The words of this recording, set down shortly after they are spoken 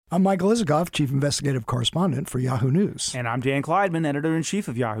I'm Michael Isikoff, Chief Investigative Correspondent for Yahoo News. And I'm Dan Kleidman, Editor-in-Chief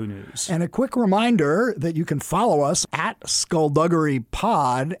of Yahoo News. And a quick reminder that you can follow us at Skullduggery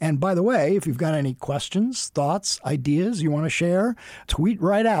Pod. And by the way, if you've got any questions, thoughts, ideas you want to share, tweet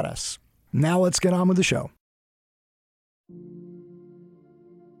right at us. Now let's get on with the show.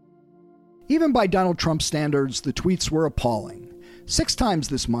 Even by Donald Trump standards, the tweets were appalling. 6 times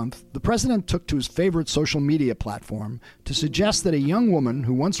this month, the president took to his favorite social media platform to suggest that a young woman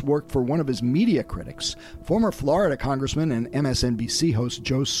who once worked for one of his media critics, former Florida Congressman and MSNBC host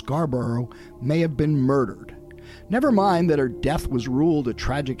Joe Scarborough, may have been murdered. Never mind that her death was ruled a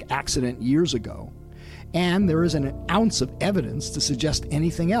tragic accident years ago, and there isn't an ounce of evidence to suggest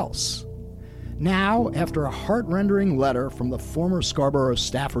anything else. Now, after a heart-rendering letter from the former Scarborough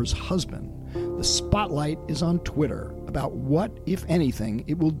staffer's husband, the spotlight is on Twitter about what, if anything,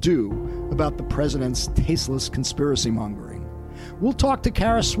 it will do about the president's tasteless conspiracy mongering. We'll talk to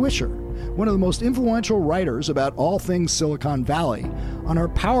Kara Swisher, one of the most influential writers about all things Silicon Valley, on her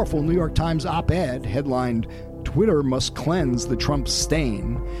powerful New York Times op-ed headlined, "Twitter Must Cleanse the Trump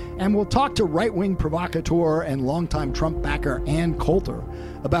Stain." And we'll talk to right-wing provocateur and longtime Trump backer Ann Coulter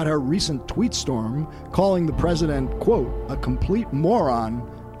about her recent tweet storm, calling the president, quote, "a complete moron,"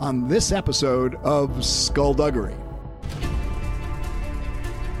 on this episode of Skullduggery.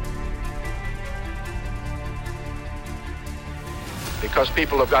 Because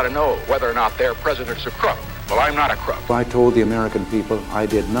people have got to know whether or not their president's a crook. Well, I'm not a crook. I told the American people I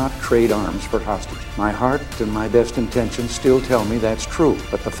did not trade arms for hostage. My heart and my best intentions still tell me that's true,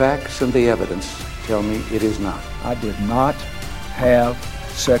 but the facts and the evidence tell me it is not. I did not have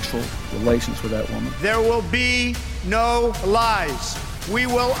sexual relations with that woman. There will be no lies. We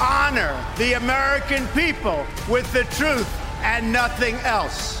will honor the American people with the truth and nothing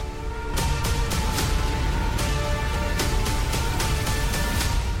else.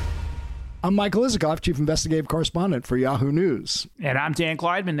 I'm Michael Isikoff, Chief Investigative Correspondent for Yahoo News. And I'm Dan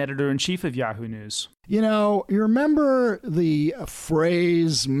Kleidman, Editor-in-Chief of Yahoo News. You know, you remember the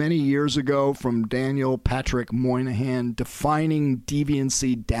phrase many years ago from Daniel Patrick Moynihan, defining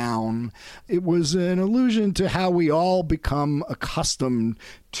deviancy down? It was an allusion to how we all become accustomed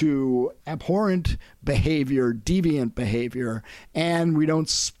to abhorrent behavior, deviant behavior, and we don't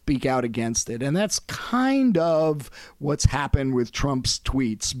speak out against it. And that's kind of what's happened with Trump's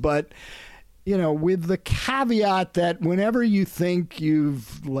tweets. But you know, with the caveat that whenever you think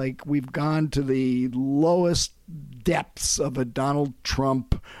we've gone to the lowest depths of a Donald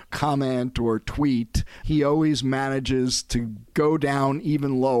Trump comment or tweet, he always manages to go down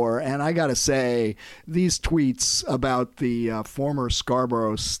even lower. And I got to say, these tweets about the former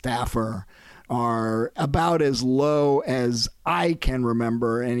Scarborough staffer are about as low as I can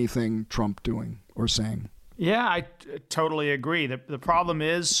remember anything Trump doing or saying. Yeah, I totally agree. The problem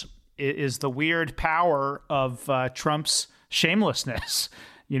is the weird power of Trump's shamelessness.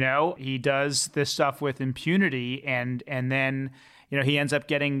 You know, he does this stuff with impunity, and then, you know, he ends up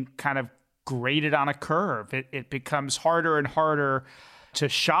getting kind of graded on a curve. It becomes harder and harder to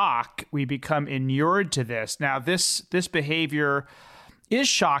shock. We become inured to this. Now, this behavior is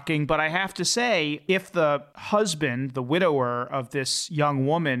shocking, but I have to say, if the husband, the widower of this young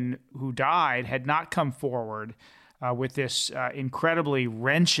woman who died, had not come forward with this incredibly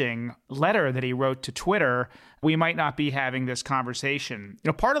wrenching letter that he wrote to Twitter, we might not be having this conversation. You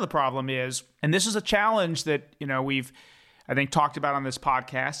know, part of the problem is, and this is a challenge that, you know, we've, I think, talked about on this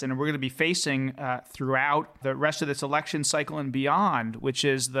podcast, and we're going to be facing throughout the rest of this election cycle and beyond, which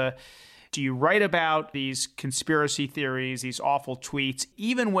is do you write about these conspiracy theories, these awful tweets,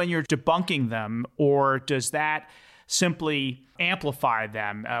 even when you're debunking them, or does that simply amplify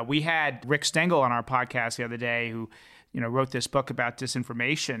them? We had Rick Stengel on our podcast the other day who, you know, wrote this book about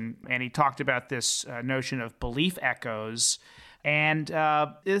disinformation, and he talked about this notion of belief echoes. And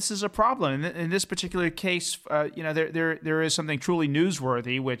this is a problem. In this particular case, you know, there is something truly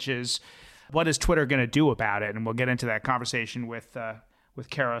newsworthy, which is, what is Twitter going to do about it? And we'll get into that conversation with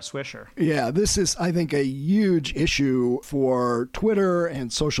Kara Swisher. Yeah, this is, I think, a huge issue for Twitter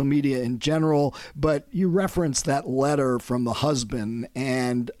and social media in general. But you referenced that letter from the husband,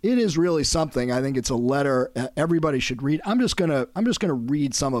 and it is really something. I think it's a letter everybody should read. I'm just gonna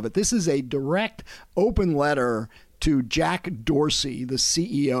read some of it. This is a direct, open letter to Jack Dorsey, the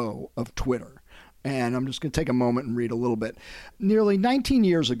CEO of Twitter. And I'm just going to take a moment and read a little bit. Nearly 19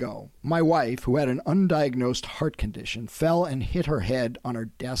 years ago, my wife, who had an undiagnosed heart condition, fell and hit her head on her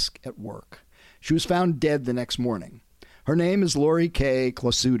desk at work. She was found dead the next morning. Her name is Lori K.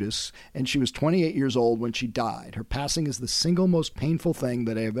 Klausutis, and she was 28 years old when she died. Her passing is the single most painful thing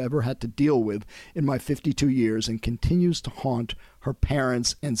that I have ever had to deal with in my 52 years and continues to haunt her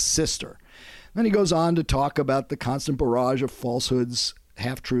parents and sister. Then he goes on to talk about the constant barrage of falsehoods,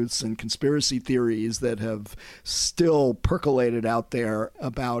 half-truths, and conspiracy theories that have still percolated out there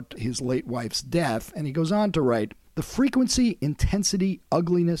about his late wife's death. And he goes on to write, "The frequency, intensity,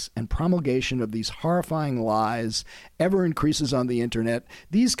 ugliness, and promulgation of these horrifying lies ever increases on the internet.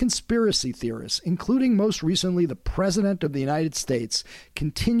 These conspiracy theorists, including most recently the President of the United States,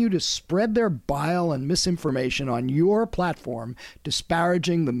 continue to spread their bile and misinformation on your platform,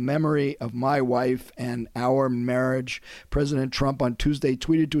 disparaging the memory of my wife and our marriage." President Trump on Tuesday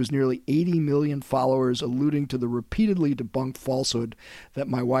tweeted to his nearly 80 million followers, alluding to the repeatedly debunked falsehood that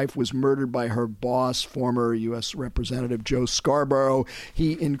my wife was murdered by her boss, former U.S. Representative Joe Scarborough.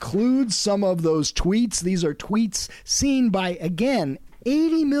 He includes some of those tweets. These are tweets seen by, again,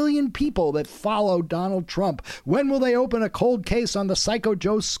 80 million people that follow Donald Trump. When will they open a cold case on the psycho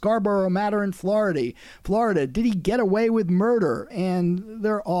Joe Scarborough matter in Florida? Did he get away with murder? And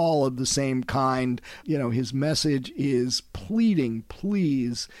they're all of the same kind. You know, his message is pleading,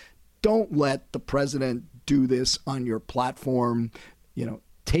 please don't let the president do this on your platform. You know,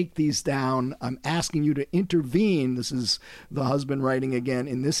 take these down. I'm asking you to intervene. This is the husband writing again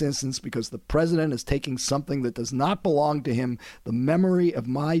in this instance, because the president is taking something that does not belong to him, the memory of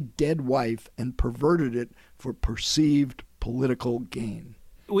my dead wife, and perverted it for perceived political gain.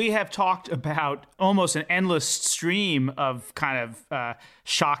 We have talked about almost an endless stream of kind of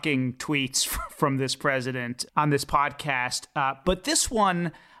shocking tweets from this president on this podcast. But this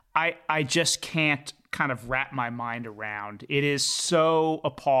one, I just can't kind of wrap my mind around. It is so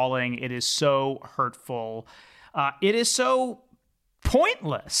appalling. It is so hurtful. It is so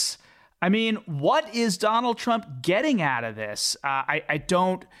pointless. I mean, what is Donald Trump getting out of this? I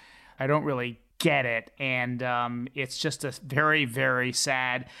don't really get it. And it's just a very, very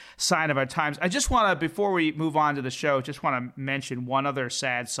sad sign of our times. I just want to, before we move on to the show, just want to mention one other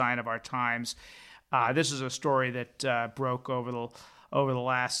sad sign of our times. This is a story that broke over the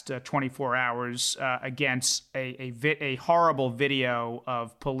last 24 hours against a horrible video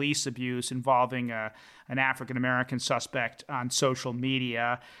of police abuse involving an African-American suspect on social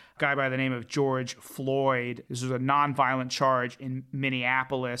media, a guy by the name of George Floyd. This was a nonviolent charge in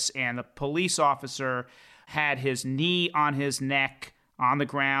Minneapolis, and the police officer had his knee on his neck on the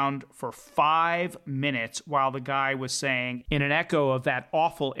ground for 5 minutes while the guy was saying, in an echo of that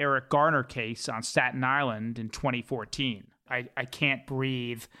awful Eric Garner case on Staten Island in 2014, I can't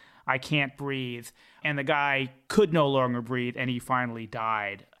breathe. I can't breathe. And the guy could no longer breathe, and he finally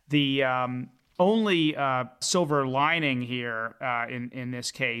died. The only silver lining here in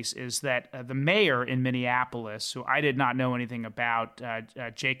this case is that the mayor in Minneapolis, who I did not know anything about,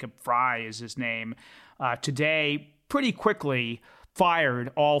 Jacob Fry is his name, today pretty quickly fired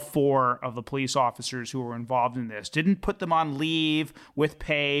all 4 of the police officers who were involved in this. Didn't put them on leave with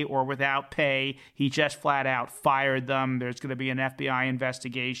pay or without pay. He just flat out fired them. There's going to be an FBI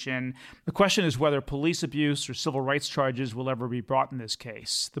investigation. The question is whether police abuse or civil rights charges will ever be brought in this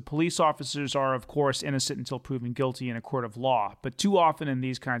case. The police officers are, of course, innocent until proven guilty in a court of law, but too often in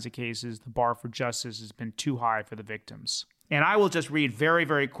these kinds of cases, the bar for justice has been too high for the victims. And I will just read very,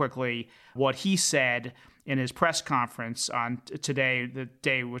 very quickly what he said in his press conference on today, the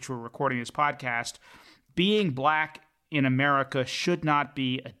day which we're recording this podcast. Being black in America should not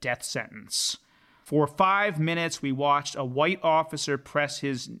be a death sentence. For 5 minutes, we watched a white officer press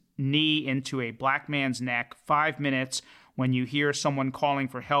his knee into a black man's neck. 5 minutes. When you hear someone calling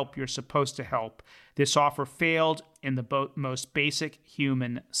for help, you're supposed to help. This offer failed in the most basic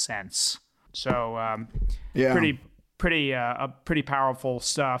human sense. So, pretty powerful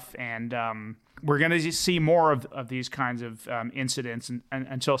stuff. And we're going to see more of these kinds of incidents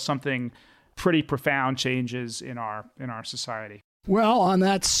until something pretty profound changes in our society. Well, on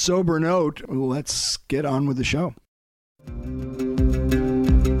that sober note, let's get on with the show.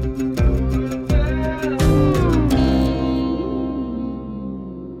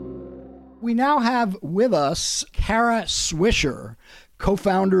 We now have with us Kara Swisher,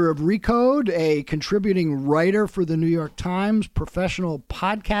 co-founder of Recode, a contributing writer for the New York Times, professional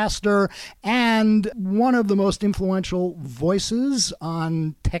podcaster, and one of the most influential voices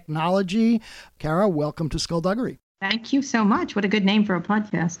on technology. Kara, welcome to Skullduggery. Thank you so much. What a good name for a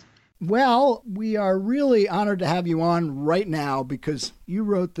podcast. Well, we are really honored to have you on right now because you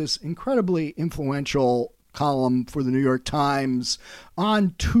wrote this incredibly influential column for the New York Times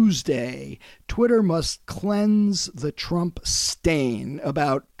on Tuesday. Twitter must cleanse the Trump stain,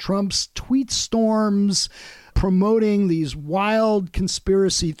 about Trump's tweet storms, promoting these wild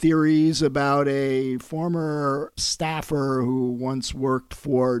conspiracy theories about a former staffer who once worked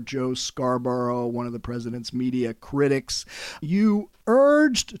for Joe Scarborough, one of the president's media critics. You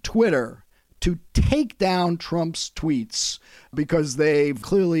urged Twitter to take down Trump's tweets because they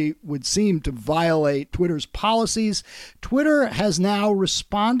clearly would seem to violate Twitter's policies. Twitter has now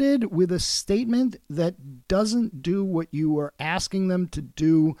responded with a statement that doesn't do what you were asking them to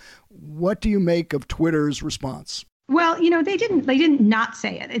do. What do you make of Twitter's response? Well, they didn't not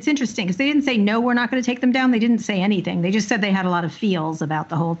say it. It's interesting because they didn't say, no, we're not going to take them down. They didn't say anything. They just said they had a lot of feels about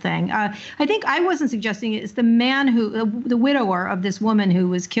the whole thing. I think I wasn't suggesting it. It's the man the widower of this woman who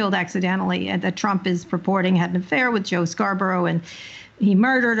was killed accidentally and that Trump is purporting had an affair with Joe Scarborough and he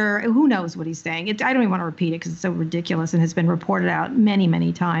murdered her. Who knows what he's saying? I don't even want to repeat it because it's so ridiculous and has been reported out many,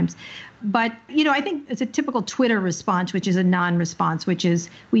 many times. But, I think it's a typical Twitter response, which is a non-response, which is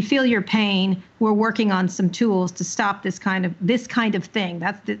we feel your pain. We're working on some tools to stop this kind of thing.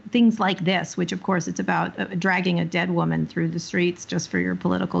 That's things like this, which, of course, it's about dragging a dead woman through the streets just for your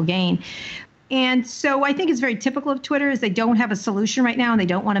political gain. And so I think it's very typical of Twitter is they don't have a solution right now and they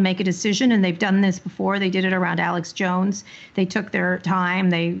don't want to make a decision. And they've done this before. They did it around Alex Jones. They took their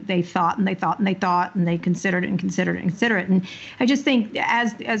time. They thought and they thought and they thought and they considered it and considered it and considered it. And I just think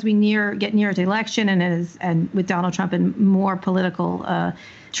as we get nearer to the election and with Donald Trump and more political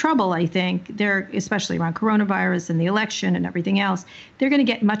trouble, I think they're, especially around coronavirus and the election and everything else, they're going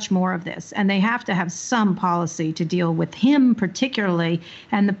to get much more of this. And they have to have some policy to deal with him particularly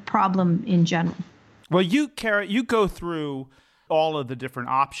and the problem in general. Well, Kara, you go through all of the different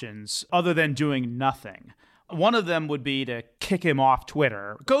options other than doing nothing. One of them would be to kick him off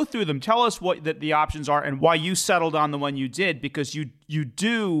Twitter. Go through them. Tell us what the options are and why you settled on the one you did, because you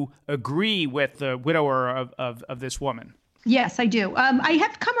do agree with the widower of this woman. Yes, I do. I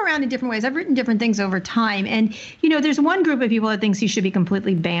have come around in different ways. I've written different things over time. And, there's one group of people that thinks he should be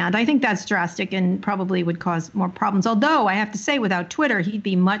completely banned. I think that's drastic and probably would cause more problems. Although I have to say, without Twitter, he'd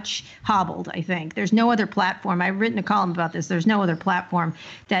be much hobbled, I think. There's no other platform. I've written a column about this. There's no other platform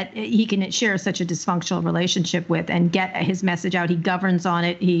that he can share such a dysfunctional relationship with and get his message out. He governs on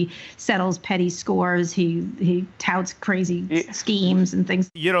it. He settles petty scores. He touts crazy schemes and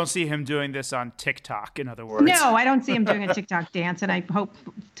things. You don't see him doing this on TikTok, in other words. No, I don't see him doing a TikTok dance, and I hope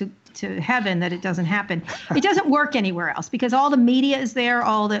to heaven that it doesn't happen. It doesn't work anywhere else because all the media is there,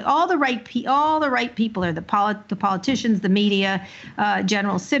 all the right people are the politicians, the media,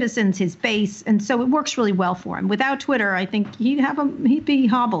 general citizens, his base, and so it works really well for him. Without Twitter, I think he'd be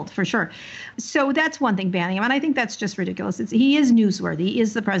hobbled for sure. So that's one thing, banning him, and I think that's just ridiculous. He is newsworthy. He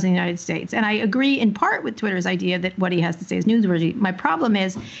is the president of the United States, and I agree in part with Twitter's idea that what he has to say is newsworthy. My problem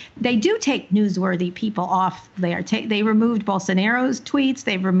is they do take newsworthy people off there. They removed Bolsonaro's tweets.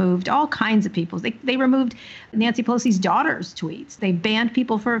 They've removed all kinds of people. They removed Nancy Pelosi's daughter's tweets. They banned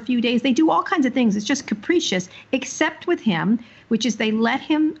people for a few days. They do all kinds of things. It's just capricious, except with him, which is they let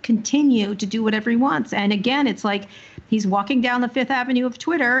him continue to do whatever he wants. And again, it's like he's walking down the Fifth Avenue of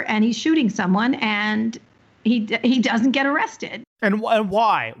Twitter and he's shooting someone and he doesn't get arrested. And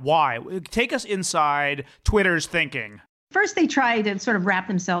why? Why? Take us inside Twitter's thinking. First, they try to sort of wrap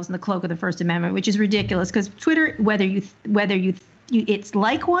themselves in the cloak of the First Amendment, which is ridiculous because Twitter, whether you it's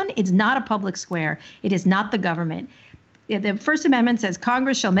like one, it's not a public square. It is not the government. The First Amendment says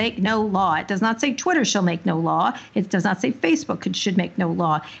Congress shall make no law. It does not say Twitter shall make no law. It does not say Facebook should make no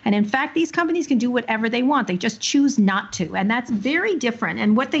law. And in fact, these companies can do whatever they want. They just choose not to. And that's very different.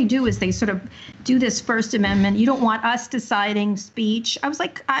 And what they do is they sort of do this First Amendment. You don't want us deciding speech. I was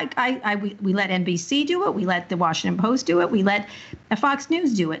like, we let NBC do it. We let the Washington Post do it. We let Fox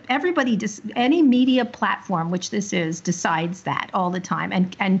News do it. Everybody, any media platform, which this is, decides that all the time.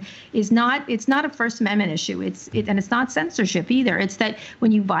 And it's not a First Amendment issue. And it's not censorship either. It's that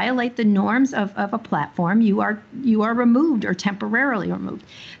when you violate the norms of a platform, you are removed or temporarily removed.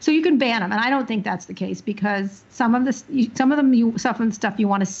 So you can ban them, and I don't think that's the case because some of the stuff you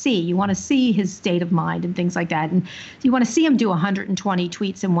want to see. You want to see his state of mind and things like that, and you want to see him do 120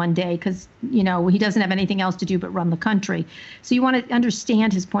 tweets in one day because he doesn't have anything else to do but run the country. So you want to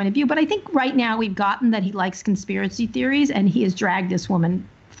understand his point of view. But I think right now we've gotten that he likes conspiracy theories, and he has dragged this woman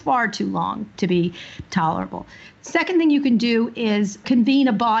far too long to be tolerable. Second thing you can do is convene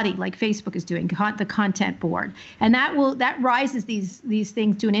a body like Facebook is doing, the content board. And that rises these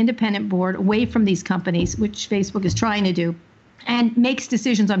things to an independent board away from these companies, which Facebook is trying to do, and makes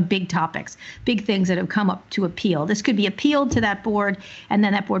decisions on big topics, big things that have come up to appeal. This could be appealed to that board, and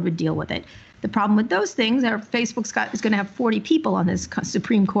then that board would deal with it. The problem with those things are Facebook's is going to have 40 people on this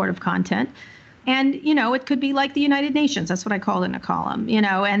Supreme Court of Content. And, it could be like the United Nations. That's what I called in a column,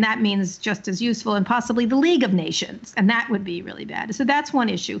 and that means just as useful, and possibly the League of Nations. And that would be really bad. So that's one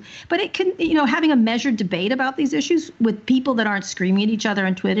issue. But it can, having a measured debate about these issues with people that aren't screaming at each other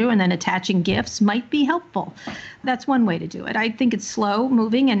on Twitter and then attaching GIFs might be helpful. That's one way to do it. I think it's slow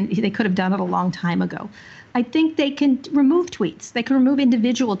moving, and they could have done it a long time ago. I think they can remove tweets. They can remove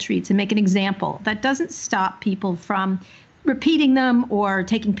individual tweets and make an example. That doesn't stop people from repeating them or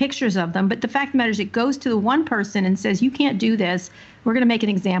taking pictures of them. But the fact of the matter is, it goes to the one person and says, you can't do this. We're going to make an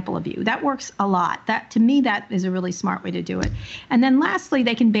example of you. That works a lot. To me, that is a really smart way to do it. And then lastly,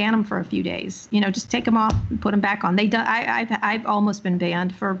 they can ban them for a few days. Just take them off and put them back on. I've almost been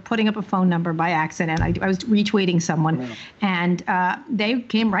banned for putting up a phone number by accident. I was retweeting someone, and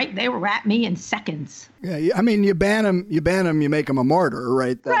they were at me in seconds. Yeah, I mean, you ban them, you make them a martyr,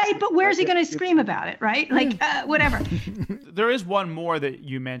 right? Right, but where's he going to scream about it, right? Like, whatever. There is one more that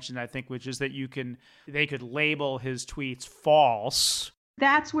you mentioned, I think, which is that they could label his tweets false.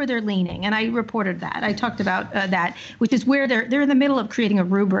 That's where they're leaning, and I reported that. I talked about that, which is where they're in the middle of creating a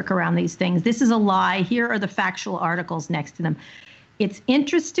rubric around these things. This is a lie. Here are the factual articles next to them. It's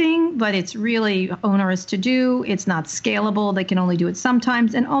interesting, but it's really onerous to do. It's not scalable. They can only do it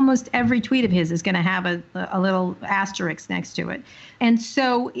sometimes, and almost every tweet of his is going to have a little asterisk next to it. And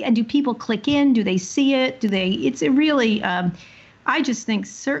do people click in? Do they see it? It's a really... I just think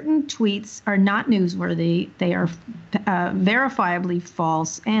certain tweets are not newsworthy. They are verifiably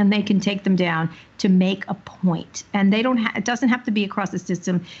false, and they can take them down to make a point. And it doesn't have to be across the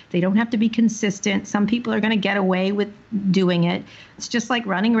system. They don't have to be consistent. Some people are going to get away with doing it. It's just like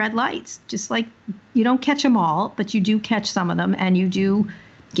running red lights. Just like you don't catch them all, but you do catch some of them, and you do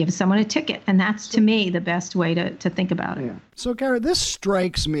give someone a ticket. And that's, to me, the best way to think about it. Yeah. So, Kara, this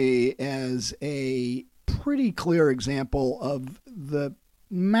strikes me as a pretty clear example of the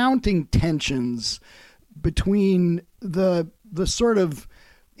mounting tensions between the sort of,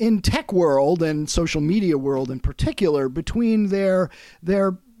 in tech world and social media world in particular, between their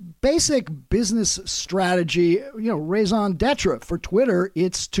basic business strategy, raison d'etre for Twitter.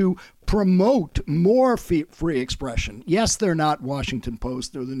 It's to promote more free expression. Yes, they're not Washington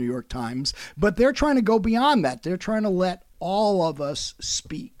Post or the New York Times, but they're trying to go beyond that. They're trying to let all of us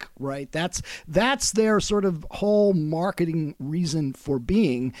speak, right? That's their sort of whole marketing reason for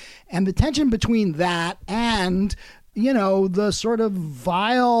being. And the tension between that and the sort of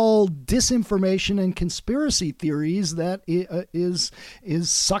vile disinformation and conspiracy theories that is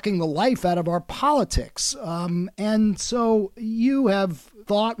sucking the life out of our politics. And so you have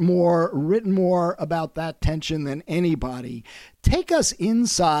thought more, written more about that tension than anybody. Take us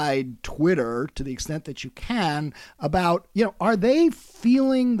inside Twitter to the extent that you can about, are they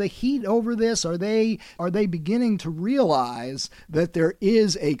feeling the heat over this? Are they beginning to realize that there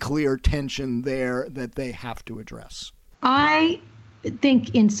is a clear tension there that they have to address? I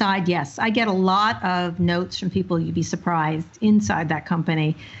think inside, yes. I get a lot of notes from people, you'd be surprised, inside that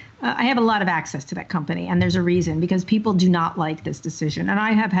company. I have a lot of access to that company, and there's a reason, because people do not like this decision. And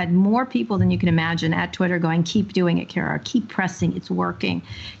I have had more people than you can imagine at Twitter going, keep doing it, Kara, keep pressing, it's working.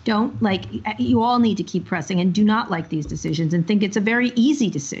 You all need to keep pressing and do not like these decisions and think it's a very easy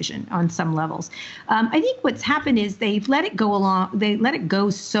decision on some levels. I think what's happened is they've let it go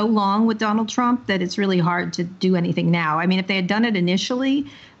so long with Donald Trump that it's really hard to do anything now. I mean, if they had done it initially,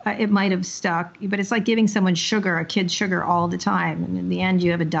 it might have stuck, but it's like giving someone a kid sugar all the time. And in the end,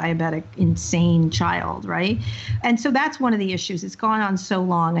 you have a diabetic, insane child, right? And so that's one of the issues. It's gone on so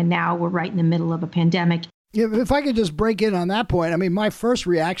long, and now we're right in the middle of a pandemic. Yeah, if I could just break in on that point, I mean, my first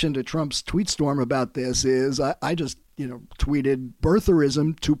reaction to Trump's tweet storm about this is I just tweeted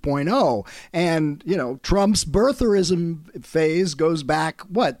birtherism 2.0. And, Trump's birtherism phase goes back,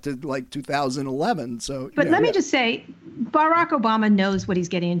 to like 2011. So, but let me just say, Barack Obama knows what he's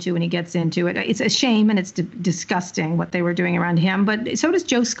getting into when he gets into it. It's a shame, and it's disgusting what they were doing around him. But so does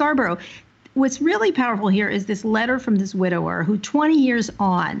Joe Scarborough. What's really powerful here is this letter from this widower who 20 years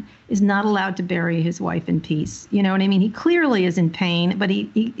on is not allowed to bury his wife in peace. You know what I mean? He clearly is in pain, but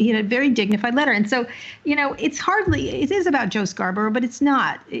he had a very dignified letter. And so, it is about Joe Scarborough, but it's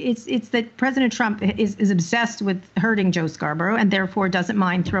not. It's that President Trump is obsessed with hurting Joe Scarborough and therefore doesn't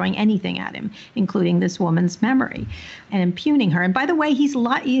mind throwing anything at him, including this woman's memory, and impugning her. And by the way,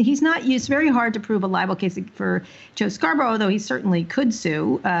 it's very hard to prove a libel case for Joe Scarborough, though he certainly could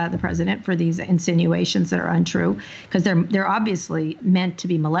sue the president for these insinuations that are untrue, because they're obviously meant to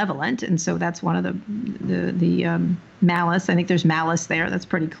be malevolent. And so that's one of the malice. I think there's malice there. That's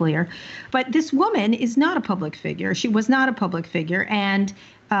pretty clear. But this woman is not a public figure. She was not a public figure. And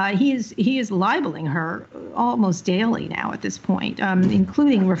He is libeling her almost daily now at this point,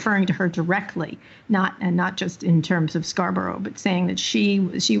 including referring to her directly, not just in terms of Scarborough, but saying that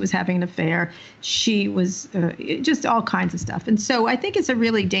she was having an affair. She was just all kinds of stuff. And so I think it's a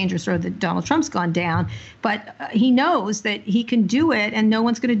really dangerous road that Donald Trump's gone down. But he knows that he can do it, and no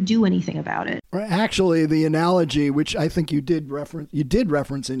one's going to do anything about it. Actually, the analogy, which I think you did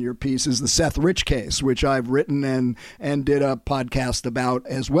reference in your piece, is the Seth Rich case, which I've written and did a podcast about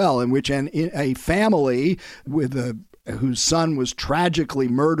as well, in which a family whose son was tragically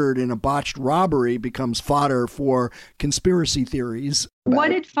murdered in a botched robbery becomes fodder for conspiracy theories. What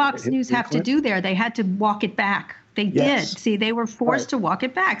did Fox News have to do there? They had to walk it back. They did. See, they were forced to walk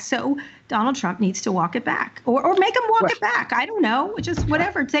it back. So Donald Trump needs to walk it back, or make him walk it back. I don't know. Just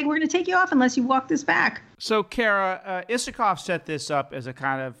whatever. We're going to take you off unless you walk this back. So, Kara, Isikoff set this up as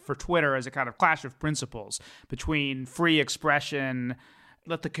for Twitter as a kind of clash of principles between free expression,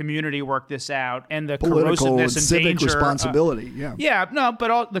 let the community work this out, and the corrosiveness and civic danger, responsibility. But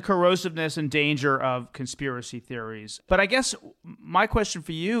the corrosiveness and danger of conspiracy theories. But I guess my question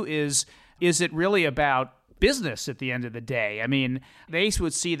for you is it really about business at the end of the day? I mean, they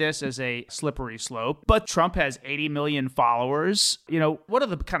would see this as a slippery slope, but Trump has 80 million followers. What are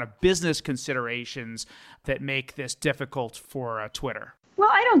the kind of business considerations that make this difficult for Twitter? Well,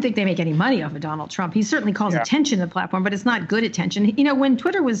 I don't think they make any money off of Donald Trump. He certainly calls attention to the platform, but it's not good attention. When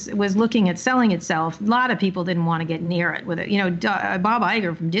Twitter was looking at selling itself, a lot of people didn't want to get near it with it. Bob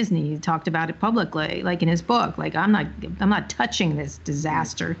Iger from Disney talked about it publicly, like in his book, like I'm not touching this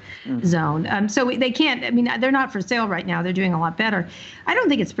disaster zone. So they can't. I mean, they're not for sale right now. They're doing a lot better. I don't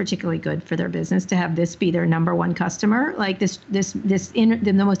think it's particularly good for their business to have this be their number one customer. Like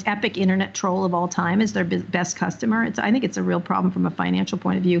the most epic internet troll of all time is their best customer. I think it's a real problem from a financial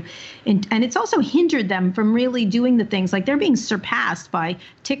point of view. And it's also hindered them from really doing the things, like they're being surpassed by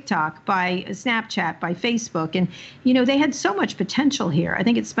TikTok, by Snapchat, by Facebook. And, they had so much potential here. I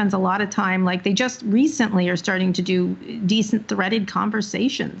think it spends a lot of time, like they just recently are starting to do decent threaded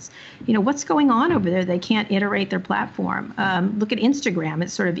conversations. What's going on over there? They can't iterate their platform. Look at Instagram.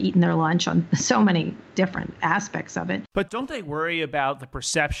 It's sort of eaten their lunch on so many different aspects of it. But don't they worry about the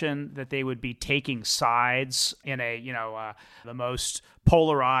perception that they would be taking sides in the most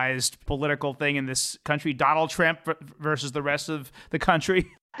polarized political thing in this country, Donald Trump versus the rest of the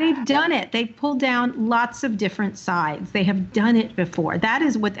country? They've done it. They've pulled down lots of different sides. They have done it before.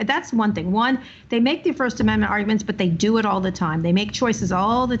 That's one thing. One, they make the First Amendment arguments, but they do it all the time. They make choices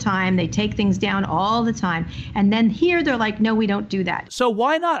all the time. They take things down all the time. And then here they're like, no, we don't do that. So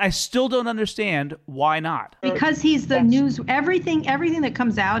why not? I still don't understand why not. Because he's the news. Everything that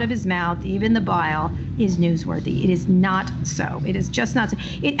comes out of his mouth, even the bile, is newsworthy. It is not so. It is just not so.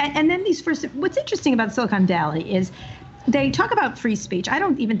 And then what's interesting about Silicon Valley is they talk about free speech. I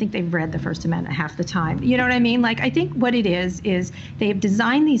don't even think they've read the First Amendment half the time. You know what I mean? Like, I think what it is they've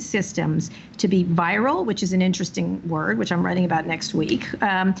designed these systems to be viral, which is an interesting word, which I'm writing about next week.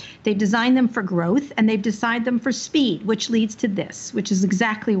 They've designed them for growth, and they've designed them for speed, which leads to this, which is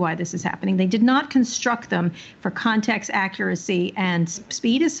exactly why this is happening. They did not construct them for context accuracy, and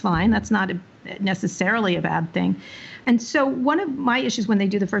speed is fine. That's not necessarily a bad thing. And so one of my issues when they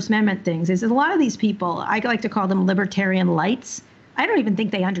do the First Amendment things is a lot of these people, I like to call them libertarian lights. I don't even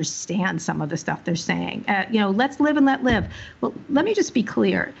think they understand some of the stuff they're saying. Let's live and let live. Well, let me just be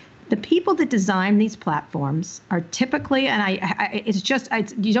clear. The people that design these platforms are typically, and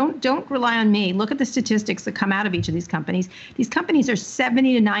you don't rely on me. Look at the statistics that come out of each of these companies. These companies are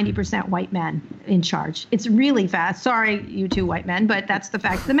 70 to 90% white men in charge. It's really fast. Sorry, you two white men, but that's the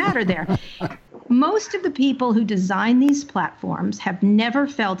fact of the matter there. Most of the people who design these platforms have never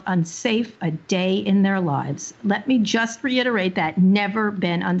felt unsafe a day in their lives. Let me just reiterate that, never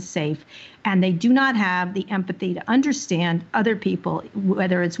been unsafe. And they do not have the empathy to understand other people,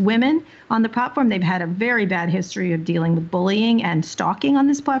 whether it's women on the platform. They've had a very bad history of dealing with bullying and stalking on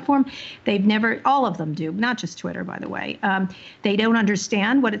this platform. All of them do, not just Twitter, by the way. They don't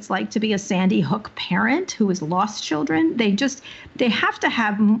understand what it's like to be a Sandy Hook parent who has lost children. They have to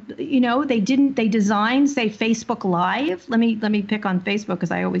have, they designed, say, Facebook Live. Let me pick on Facebook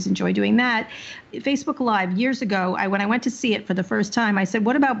because I always enjoy doing that. Facebook Live years ago, when I went to see it for the first time, I said,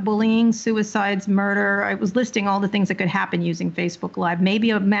 what about bullying, suicides, murder? I was listing all the things that could happen using Facebook Live. Maybe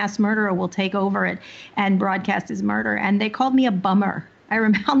a mass murderer will take over it and broadcast his murder. And they called me a bummer.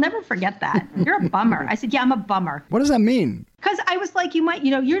 I'll never forget that. You're a bummer. I said, yeah, I'm a bummer. What does that mean? Because I was like, you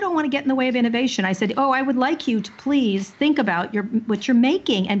don't want to get in the way of innovation. I said, I would like you to please think about what you're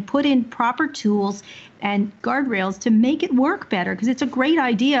making and put in proper tools and guardrails to make it work better, because it's a great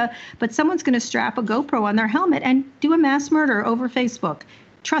idea, but someone's going to strap a GoPro on their helmet and do a mass murder over Facebook.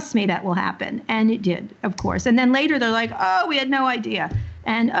 Trust me, that will happen. And it did, of course. And then later they're like, oh, we had no idea.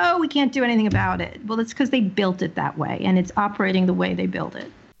 And, oh, we can't do anything about it. Well, it's because they built it that way, and it's operating the way they built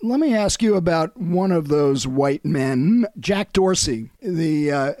it. Let me ask you about one of those white men, Jack Dorsey, the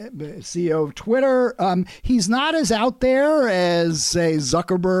CEO of Twitter. He's not as out there as, say,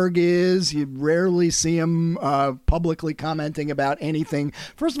 Zuckerberg is. You rarely see him publicly commenting about anything.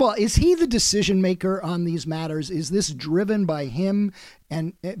 First of all, is he the decision maker on these matters? Is this driven by him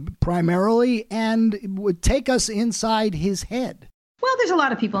and primarily, and would take us inside his head? Well, there's a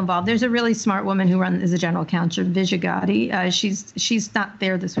lot of people involved. There's a really smart woman who runs as a general counsel, Vijay Gadde. She's not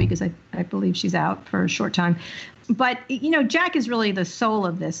there this week, as I believe she's out for a short time. But, Jack is really the soul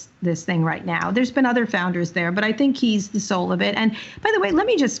of this thing right now. There's been other founders there, but I think he's the soul of it. And by the way, let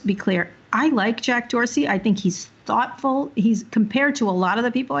me just be clear. I like Jack Dorsey. I think he's thoughtful. He's compared to a lot of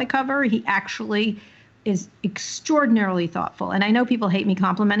the people I cover, he actually is extraordinarily thoughtful. And I know people hate me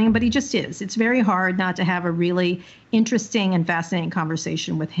complimenting him, but he just is. It's very hard not to have a really interesting and fascinating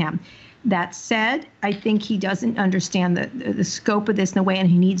conversation with him. That said, I think he doesn't understand the scope of this in a way, and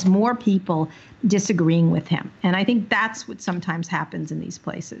he needs more people disagreeing with him. And I think that's what sometimes happens in these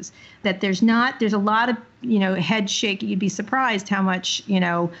places, that there's a lot of, head shaking. You'd be surprised how much,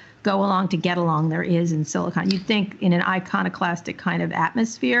 go along to get along there is in Silicon. You'd think in an iconoclastic kind of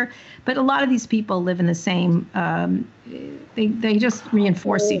atmosphere, but a lot of these people live in the same, they just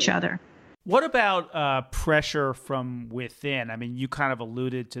reinforce each other. What about pressure from within? I mean, you kind of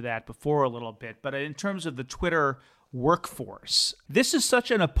alluded to that before a little bit, but in terms of the Twitter workforce, this is such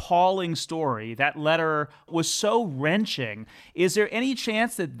an appalling story. That letter was so wrenching. Is there any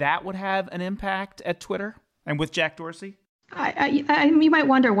chance that would have an impact at Twitter and with Jack Dorsey? You might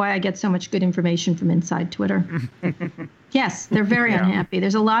wonder why I get so much good information from inside Twitter. Yes, they're very unhappy.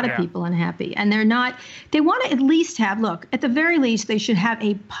 There's a lot of people unhappy, and they want to at least at the very least, they should have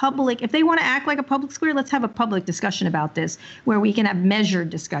a public, if they want to act like a public square, let's have a public discussion about this where we can have measured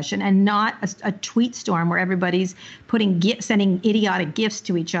discussion and not a tweet storm where everybody's sending idiotic gifts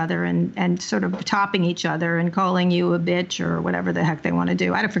to each other and sort of topping each other and calling you a bitch or whatever the heck they want to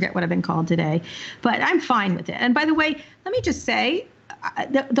do. I don't forget what I've been called today, but I'm fine with it. And by the way, let me just say,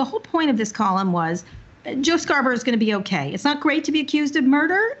 the whole point of this column was Joe Scarborough is going to be okay. It's not great to be accused of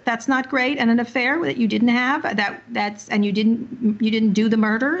murder. That's not great, and an affair that you didn't have. And you didn't do the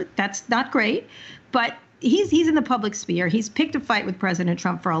murder. That's not great. But he's in the public sphere. He's picked a fight with President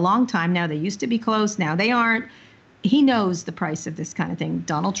Trump for a long time now. They used to be close. Now they aren't. He knows the price of this kind of thing.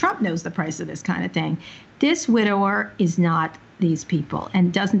 Donald Trump knows the price of this kind of thing. This widower is not these people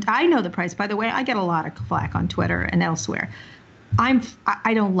and doesn't. I know the price. By the way, I get a lot of flack on Twitter and elsewhere.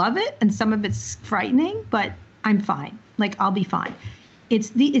 I don't love it, and some of it's frightening, but I'm fine. I'll be fine.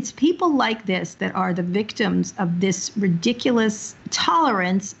 It's people like this that are the victims of this ridiculous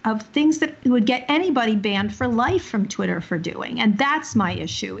tolerance of things that would get anybody banned for life from Twitter for doing. And that's my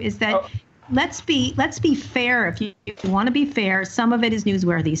issue, is that let's be fair. If you want to be fair, some of it is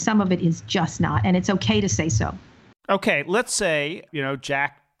newsworthy, some of it is just not, and it's okay to say so. Okay, let's say,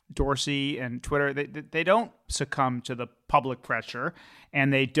 Jack Dorsey and Twitter, they don't succumb to the public pressure,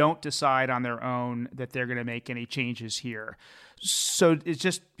 and they don't decide on their own that they're going to make any changes here. So it's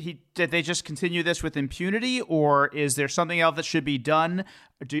just, did they just continue this with impunity, or is there something else that should be done?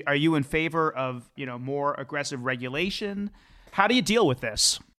 Are you in favor of, more aggressive regulation? How do you deal with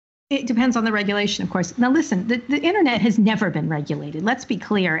this? It depends on the regulation, of course. Now, listen, the internet has never been regulated. Let's be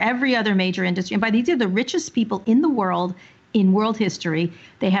clear. Every other major industry, and by these are the richest people in the world, in world history,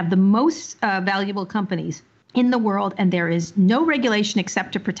 they have the most valuable companies in the world, and there is no regulation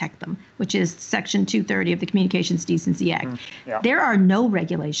except to protect them, which is Section 230 of the Communications Decency Act. There are no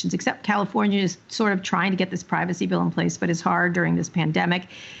regulations, except California is sort of trying to get this privacy bill in place, but it's hard during this pandemic.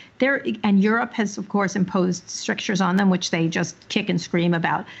 And Europe has, of course, imposed strictures on them, which they just kick and scream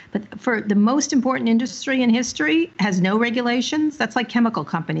about. But for the most important industry in history, has no regulations. That's like chemical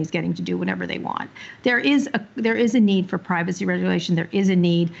companies getting to do whatever they want. There is a need for privacy regulation. There is a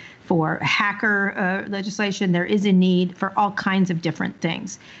need for hacker legislation. There is a need for all kinds of different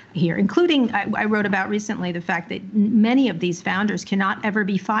things here, including I wrote about recently the fact that many of these founders cannot ever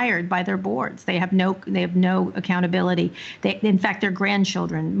be fired by their boards. They have no accountability. In fact, their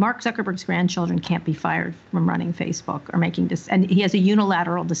grandchildren, Mark Zuckerberg's grandchildren, can't be fired from running Facebook or making this. And he has a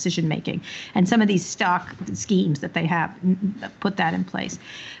unilateral decision making. And some of these stock schemes that they have put that in place.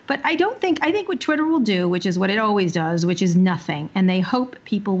 But I think what Twitter will do, which is what it always does, which is nothing. And they hope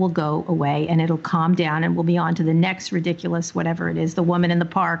people will go away and it'll calm down and we'll be on to the next ridiculous, whatever it is, the woman in the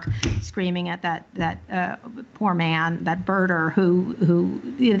park screaming at that poor man, that birder who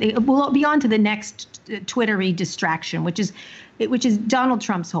we'll be on to the next Twittery distraction, which is which is Donald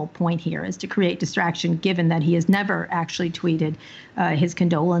Trump's whole point here, is to create distraction, given that he has never actually tweeted his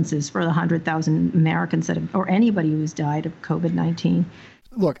condolences for the 100,000 Americans or anybody who's died of COVID-19.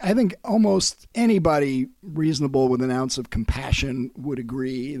 Look, I think almost anybody reasonable with an ounce of compassion would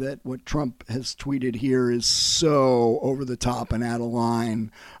agree that what Trump has tweeted here is so over the top and out of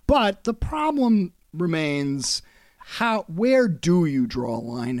line. But the problem remains, where do you draw a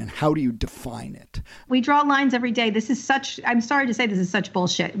line and how do you define it? We draw lines every day. I'm sorry to say this is such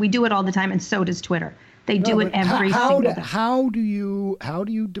bullshit. We do it all the time, and so does Twitter. They do it every single day. How do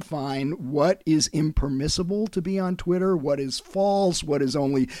you define what is impermissible to be on Twitter, what is false, what is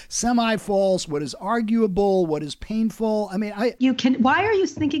only semi-false, what is arguable, what is painful? I mean, why are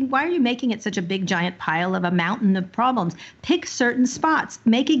you making it such a big giant pile of a mountain of problems? Pick certain spots,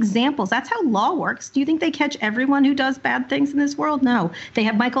 make examples. That's how law works. Do you think they catch everyone who does bad things in this world? No. They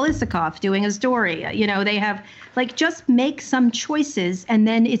have Michael Isikoff doing a story. They have just make some choices, and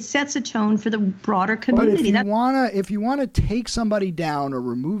then it sets a tone for the broader community. But if you wanna take somebody down or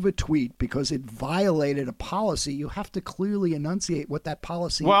remove a tweet because it violated a policy, you have to clearly enunciate what that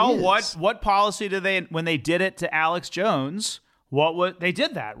policy is. Well, what policy did they, when they did it to Alex Jones? They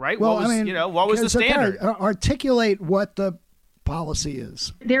did that, right? Well, what was the standard? Articulate what the policy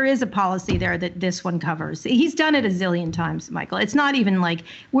is. There is a policy there that this one covers. He's done it a zillion times, Michael. It's not even like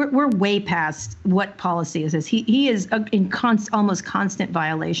we're way past what policy is this. He is in almost constant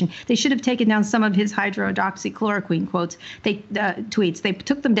violation. They should have taken down some of his hydroxychloroquine tweets. They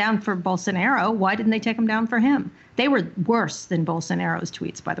took them down for Bolsonaro. Why didn't they take them down for him? They were worse than Bolsonaro's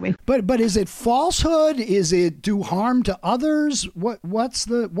tweets, by the way. But is it falsehood? Is it do harm to others? What's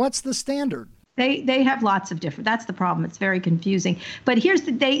the standard? They have lots of different. That's the problem. It's very confusing. But here's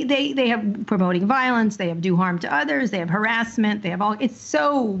they have promoting violence. They have do harm to others. They have harassment. They have all. It's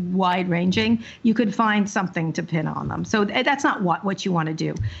so wide ranging. You could find something to pin on them. So that's not what you want to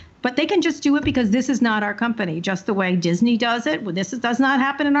do. But they can just do it because this is not our company. Just the way Disney does it. This does not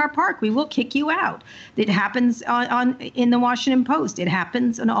happen in our park. We will kick you out. It happens in the Washington Post. It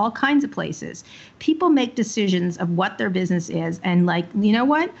happens in all kinds of places. People make decisions of what their business is, and you know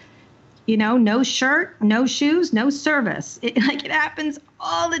what? No shirt, no shoes, no service. It happens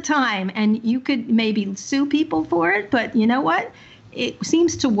all the time. And you could maybe sue people for it. But you know what? It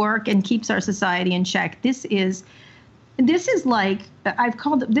seems to work and keeps our society in check. This is like,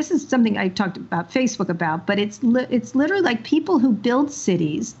 this is something I talked about Facebook about, but it's literally like people who build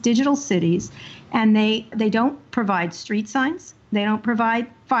cities, digital cities, and they don't provide street signs. They don't provide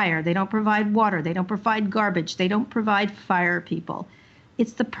fire. They don't provide water. They don't provide garbage. They don't provide fire people.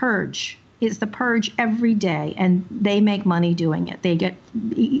 It's the purge. It's the purge every day, and they make money doing it.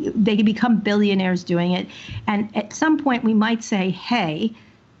 They become billionaires doing it. And at some point we might say, hey,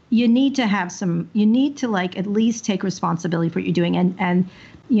 you need to at least take responsibility for what you're doing and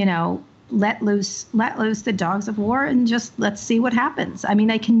let loose the dogs of war and just let's see what happens. I mean,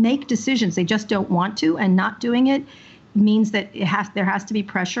 they can make decisions. They just don't want to, and not doing it means that there has to be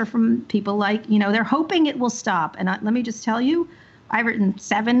pressure from people they're hoping it will stop. And let me just tell you, I've written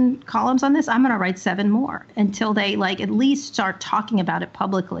 7 columns on this. I'm going to write 7 more until they at least start talking about it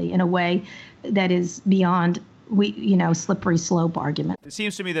publicly in a way that is beyond slippery slope argument. It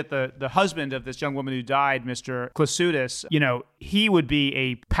seems to me that the husband of this young woman who died, Mr. Klasutis, he would be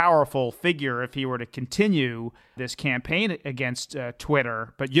a powerful figure if he were to continue this campaign against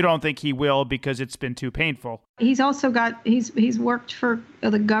Twitter, but you don't think he will because it's been too painful. He's also he's worked for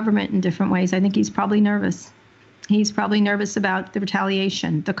the government in different ways. I think he's probably nervous. He's probably nervous about the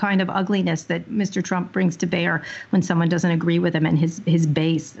retaliation, the kind of ugliness that Mr. Trump brings to bear when someone doesn't agree with him and his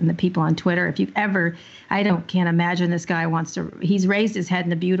base and the people on Twitter. If you've ever, can't imagine this guy he's raised his head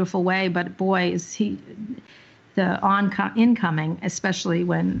in a beautiful way, but boy, is the incoming, especially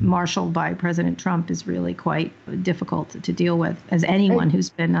when marshaled by President Trump, is really quite difficult to deal with, as anyone who's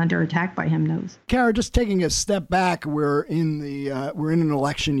been under attack by him knows. Kara, just taking a step back, we're in an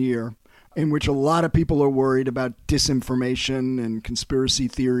election year in which a lot of people are worried about disinformation and conspiracy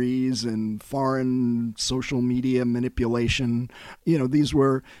theories and foreign social media manipulation.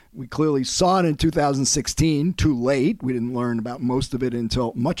 We clearly saw it in 2016, too late. We didn't learn about much of it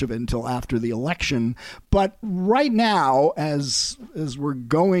until after the election. But right now, as we're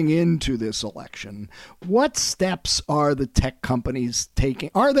going into this election, what steps are the tech companies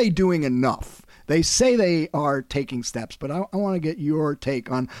taking? Are they doing enough? They say they are taking steps, but I want to get your take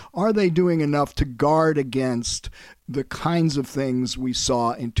on, are they doing enough to guard against the kinds of things we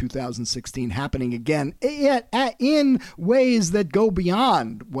saw in 2016 happening again, yet in ways that go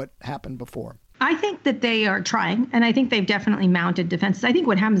beyond what happened before? I think that they are trying, and I think they've definitely mounted defenses. I think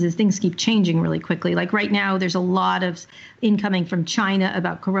what happens is things keep changing really quickly. Like right now, there's a lot of incoming from China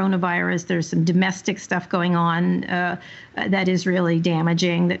about coronavirus. There's some domestic stuff going on that is really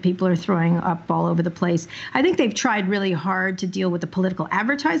damaging, that people are throwing up all over the place. I think they've tried really hard to deal with the political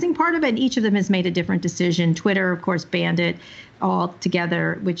advertising part of it, and each of them has made a different decision. Twitter, of course, banned it all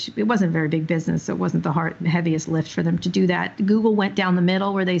together, which it wasn't a very big business, so it wasn't the heaviest lift for them to do that. Google went down the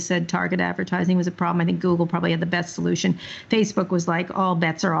middle where they said target advertising was a problem. I think Google probably had the best solution. Facebook was like, all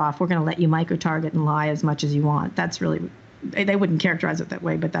bets are off. We're going to let you micro-target and lie as much as you want. That's really, they wouldn't characterize it that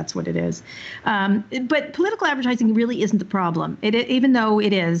way, but that's what it is. But political advertising really isn't the problem. Even though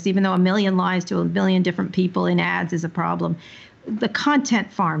a million lies to a million different people in ads is a problem. The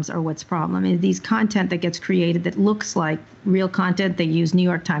content farms are what's problem. I mean, these content that gets created that looks like real content. They use New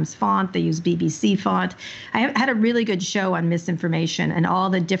York Times font. They use BBC font. I had a really good show on misinformation and all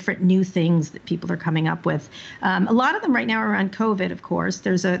the different new things that people are coming up with. A lot of them right now are around COVID, of course.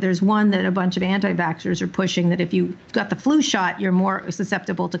 There's one that a bunch of anti-vaxxers are pushing that if you got the flu shot, you're more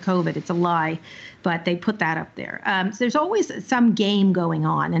susceptible to COVID. It's a lie, but they put that up there. So there's always some game going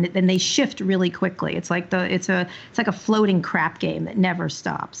on, and then they shift really quickly. It's like a floating crap game that never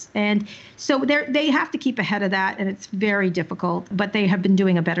stops. And so they have to keep ahead of that, and it's very difficult, but they have been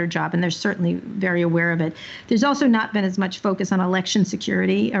doing a better job, and they're certainly very aware of it. There's also not been as much focus on election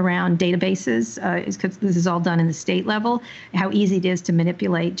security around databases, because this is all done in the state level, how easy it is to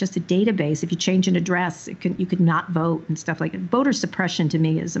manipulate just a database. If you change an address, you could not vote and stuff like that. Voter suppression to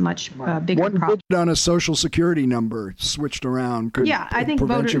me is a much bigger problem. One digit on a social security number switched around could I think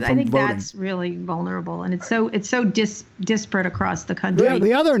prevent you from voting. That's really vulnerable, and it's so disparate across the country. Yeah,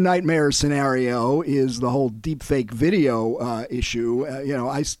 the other nightmare scenario is the whole deepfake video issue.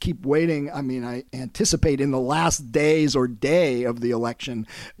 I keep waiting. I mean, I anticipate in the last days or day of the election,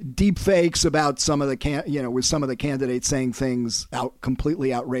 deepfakes about some of the with some of the candidates saying things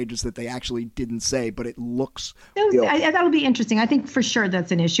completely outrageous that they actually didn't say, but it looks. That'll be interesting. I think for sure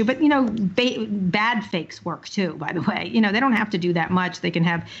that's an issue. But bad fakes work too. By the way, they don't have to do that much. They can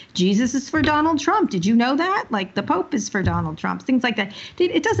have Jesus is for Donald Trump. Did you know that? Like the Pope is for Donald Trump. Things like that.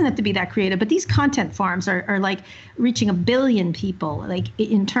 It doesn't have to be that creative. But these content farms are like reaching 1 billion people, like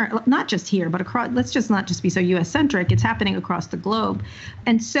in turn, not just here, but across. Let's just not just be so U.S. centric. It's happening across the globe,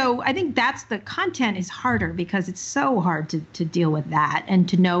 and so I think that's the content is harder because it's so hard to deal with that and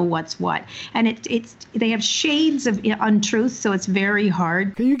to know what's what. And they have shades of untruth, so it's very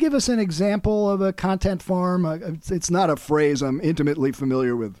hard. Can you give us an example of a content farm? It's not a phrase I'm intimately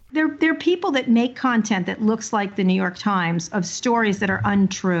familiar with. They're people that make content that looks like the New York Times of stories that are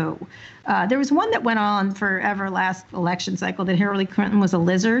untrue. There was one that went on forever last election cycle that Hillary Clinton was a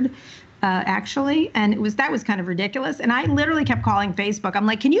lizard, actually, and that was kind of ridiculous. And I literally kept calling Facebook. I'm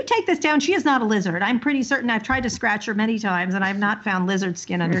like, can you take this down? She is not a lizard. I'm pretty certain I've tried to scratch her many times, and I've not found lizard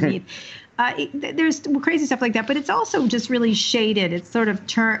skin underneath. There's crazy stuff like that, but it's also just really shaded. It's sort of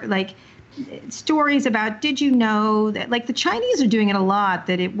stories about, did you know that, like the Chinese are doing it a lot,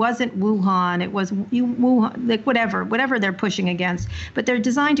 that it wasn't Wuhan, it was Wuhan, like whatever they're pushing against, but they're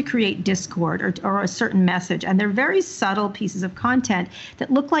designed to create discord or a certain message. And they're very subtle pieces of content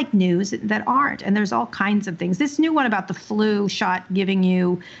that look like news that aren't. And there's all kinds of things. This new one about the flu shot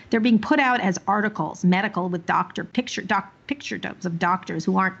they're being put out as articles, medical with picture of doctors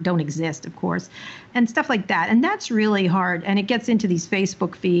who don't exist, of course, and stuff like that. And that's really hard. And it gets into these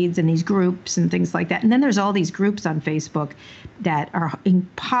Facebook feeds and these groups and things like that. And then there's all these groups on Facebook that are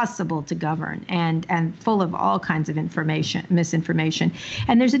impossible to govern and full of all kinds of misinformation.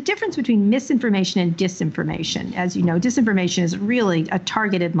 And there's a difference between misinformation and disinformation. As you know, disinformation is really a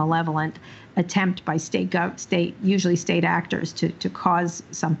targeted, malevolent attempt by usually state actors to cause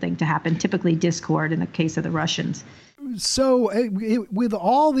something to happen, typically discord in the case of the Russians. So with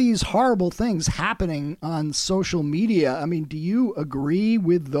all these horrible things happening on social media, I mean, do you agree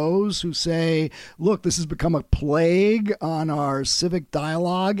with those who say, look, this has become a plague on our civic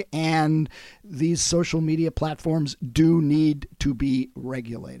dialogue and these social media platforms do need to be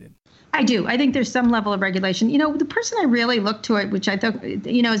regulated? I do. I think there's some level of regulation. The person I really look to it, which I thought,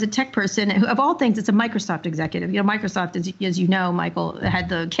 as a tech person, of all things, it's a Microsoft executive. Microsoft, as you know, Michael, had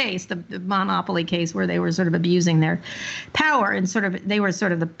the case, the monopoly case where they were sort of abusing their power, and they were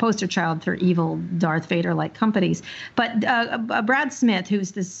sort of the poster child for evil Darth Vader-like companies. But Brad Smith,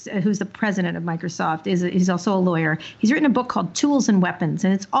 who's the president of Microsoft, he's also a lawyer. He's written a book called Tools and Weapons,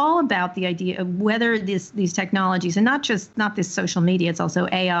 and it's all about the idea of whether these technologies, and not this social media, it's also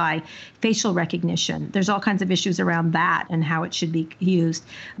AI, facial recognition. There's all kinds of issues around that and how it should be used.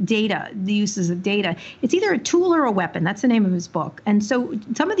 Data, the uses of data. It's either a tool or a weapon. That's the name of his book. And so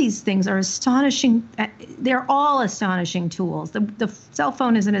some of these things are astonishing. They're all astonishing tools. The cell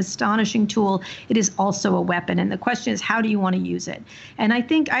phone is an astonishing tool. It is also a weapon. And the question is, how do you want to use it? And I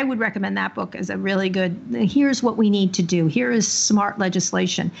think I would recommend that book as a really good, here's what we need to do. Here is smart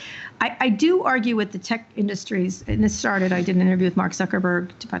legislation. I do argue with the tech industries, and this started, I did an interview with Mark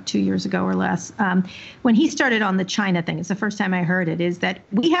Zuckerberg about 2 years ago or less. When he started on the China thing, it's the first time I heard it, is that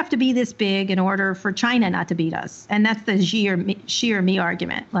we have to be this big in order for China not to beat us. And that's the Xi or me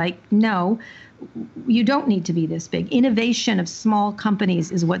argument. Like, no, you don't need to be this big. Innovation of small companies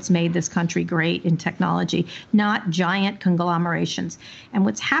is what's made this country great in technology, not giant conglomerations. And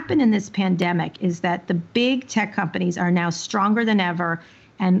what's happened in this pandemic is that the big tech companies are now stronger than ever,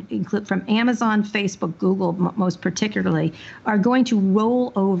 and include from Amazon, Facebook, Google, most particularly, are going to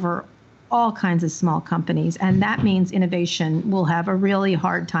roll over all kinds of small companies. And that means innovation will have a really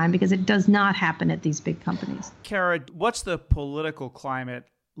hard time because it does not happen at these big companies. Kara, what's the political climate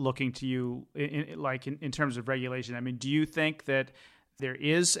looking to you in terms of regulation? I mean, do you think that there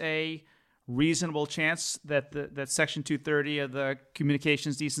is a reasonable chance that that Section 230 of the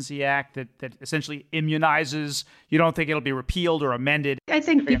Communications Decency Act that essentially immunizes, you don't think it'll be repealed or amended? I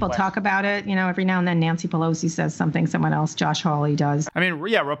think people talk about it. Every now and then Nancy Pelosi says something, someone else, Josh Hawley does. I mean,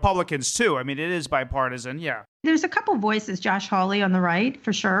 yeah, Republicans too. I mean, it is bipartisan, yeah. There's a couple voices. Josh Hawley on the right,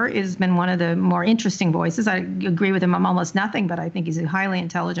 for sure, has been one of the more interesting voices. I agree with him on almost nothing, but I think he's a highly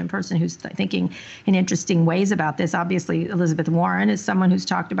intelligent person who's thinking in interesting ways about this. Obviously, Elizabeth Warren is someone who's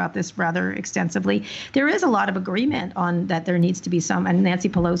talked about this rather extensively. There is a lot of agreement on that there needs to be some, and Nancy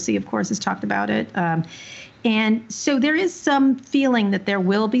Pelosi, of course, has talked about it. And so there is some feeling that there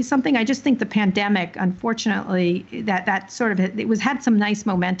will be something. I just think the pandemic, unfortunately, that sort of had some nice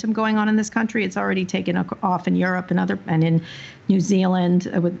momentum going on in this country. It's already taken off in Europe and in New Zealand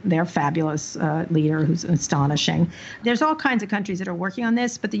with their fabulous leader who's astonishing. There's all kinds of countries that are working on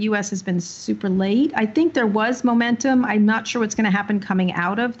this, but the U.S. has been super late. I think there was momentum. I'm not sure what's going to happen coming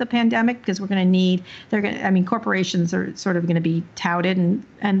out of the pandemic because we're going to need. Corporations are sort of going to be touted,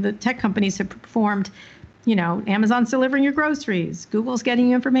 and the tech companies have performed. Amazon's delivering your groceries, Google's getting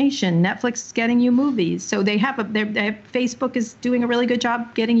you information, Netflix is getting you movies. So Facebook is doing a really good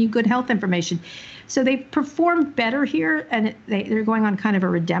job getting you good health information. So they've performed better here, and they're going on kind of a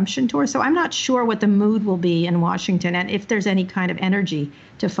redemption tour. So I'm not sure what the mood will be in Washington and if there's any kind of energy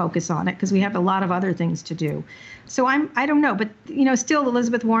to focus on it, because we have a lot of other things to do. So I don't know, but still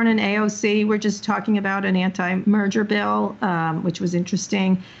Elizabeth Warren and AOC, we're just talking about an anti-merger bill, which was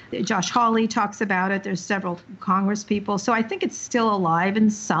interesting. Josh Hawley talks about it. There's several Congress people. So I think it's still alive in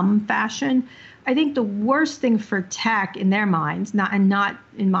some fashion. I think the worst thing for tech in their minds, not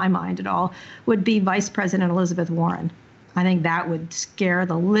in my mind at all, would be Vice President Elizabeth Warren. I think that would scare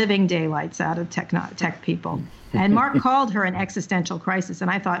the living daylights out of tech people. And Mark called her an existential crisis. And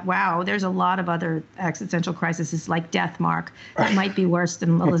I thought, wow, there's a lot of other existential crises like death, Mark. That might be worse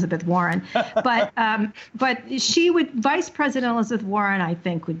than Elizabeth Warren. But Vice President Elizabeth Warren, I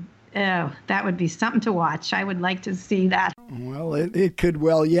think, that would be something to watch. I would like to see that. Well, it could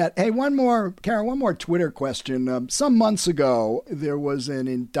well yet. Hey, Kara, one more Twitter question. Some months ago, there was an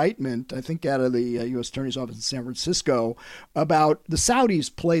indictment, I think out of the U.S. Attorney's Office in San Francisco, about the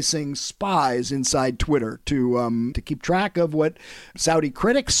Saudis placing spies inside Twitter to keep track of what Saudi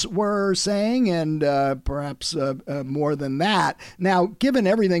critics were saying and perhaps more than that. Now, given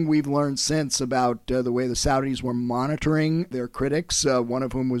everything we've learned since about the way the Saudis were monitoring their critics, one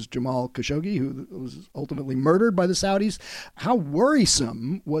of whom was Jamal Khashoggi, who was ultimately murdered by the Saudis, how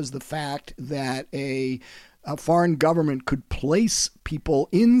worrisome was the fact that a foreign government could place people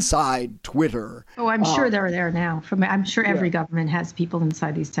inside Twitter? Oh, I'm sure they're there now. I'm sure every government has people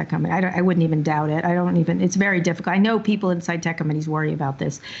inside these tech companies. I wouldn't even doubt it. It's very difficult. I know people inside tech companies worry about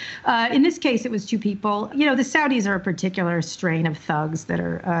this. In this case, it was two people. The Saudis are a particular strain of thugs that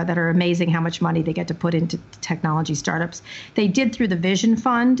are amazing how much money they get to put into technology startups. They did through the Vision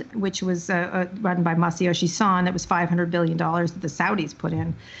Fund, which was run by Masayoshi Son. That was $500 billion that the Saudis put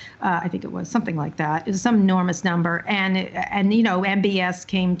in. I think it was something like that. It was some enormous number. And MBS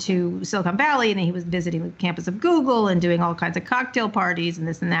came to Silicon Valley, and he was visiting the campus of Google and doing all kinds of cocktail parties and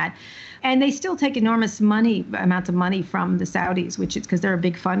this and that. And they still take enormous amounts of money from the Saudis, which is because they're a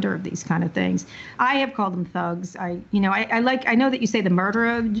big funder of these kind of things. I have called them thugs. I know that you say the murder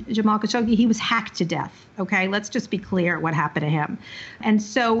of Jamal Khashoggi, he was hacked to death. Okay, let's just be clear what happened to him. And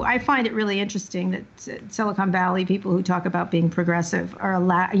so I find it really interesting that Silicon Valley people who talk about being progressive are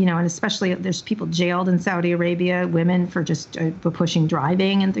allowed, and especially there's people jailed in Saudi Arabia, women for just pushing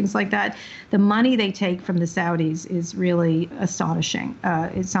driving and things like that. The money they take from the Saudis is really astonishing.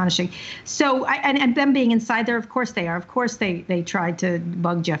 So, and them being inside there, of course they are. Of course they tried to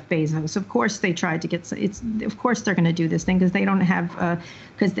bug Jeff Bezos. Of course they tried to get. Of course they're going to do this thing because they don't have.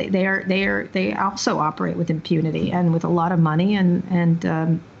 Because they also operate with impunity and with a lot of money and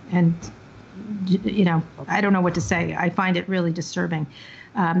I don't know what to say. I find it really disturbing.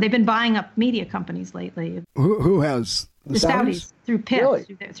 They've been buying up media companies lately. Who has? The Saudis through PIF,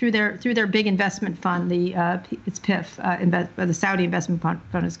 really? through their big investment fund. It's PIF. The Saudi investment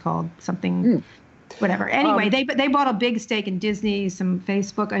fund is called something, whatever. Anyway, they bought a big stake in Disney, some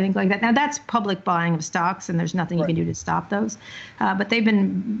Facebook, I think, like that. Now that's public buying of stocks, and there's nothing you can do to stop those. But they've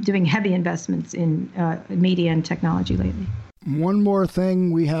been doing heavy investments in media and technology lately. One more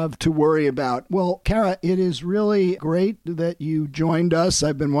thing we have to worry about. Well, Kara, it is really great that you joined us.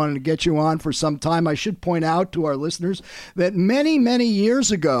 I've been wanting to get you on for some time. I should point out to our listeners that many, many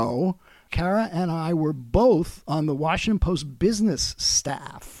years ago, Kara and I were both on the Washington Post business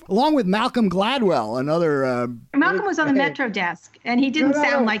staff, along with Malcolm Gladwell, another... Malcolm was on the Metro desk, and he didn't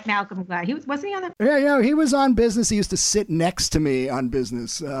sound like Malcolm Gladwell. Wasn't he on the... Yeah, he was on business. He used to sit next to me on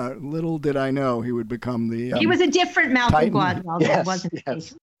business. Little did I know he would become the... he was a different Malcolm Titan. Gladwell. Yes, wasn't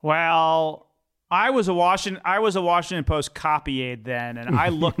yes. he? Well, I was a Washington Post copy aide then, and I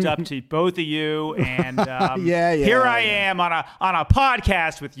looked up to both of you, and here I am on a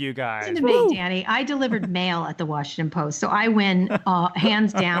podcast with you guys. Listen to me, Danny. I delivered mail at the Washington Post, so I win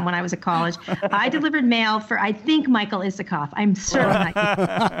hands down when I was at college. I delivered mail for, I think, Michael Isikoff. I'm certain.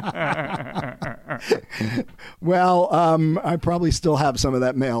 Well, I probably still have some of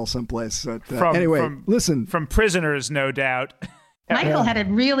that mail someplace. But, listen. From prisoners, no doubt. Michael had a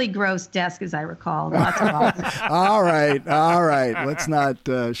really gross desk, as I recall. Lots of office. All right. Let's not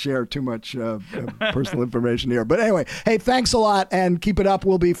share too much personal information here. But anyway, hey, thanks a lot, and keep it up.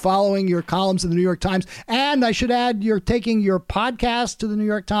 We'll be following your columns in the New York Times. And I should add, you're taking your podcast to the New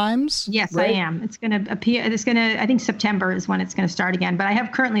York Times? Yes, right? I am. It's going to appear. I think September is when it's going to start again. But I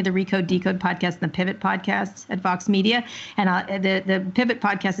have currently the Recode Decode podcast and the Pivot podcast at Vox Media. And the Pivot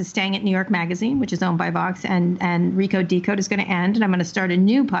podcast is staying at New York Magazine, which is owned by Vox. And Recode Decode is going to end. And I'm going to start a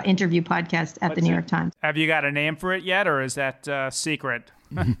new interview podcast at the New York Times. Have you got a name for it yet, or is that secret?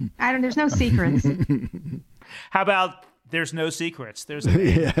 There's no secrets. How about there's no secrets? There's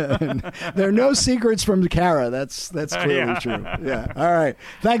there are no secrets from Kara. That's clearly true. Yeah. All right.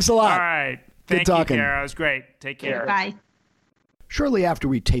 Thanks a lot. All right. Good talking. You, Kara. It was great. Take care. Bye. Shortly after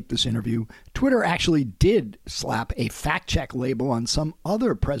we taped this interview, Twitter actually did slap a fact-check label on some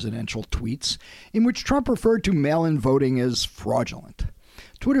other presidential tweets in which Trump referred to mail-in voting as fraudulent.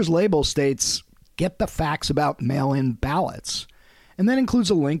 Twitter's label states, "Get the facts about mail-in ballots," and then includes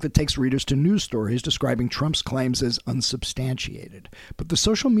a link that takes readers to news stories describing Trump's claims as unsubstantiated. But the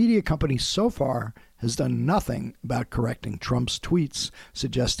social media company so far has done nothing about correcting Trump's tweets,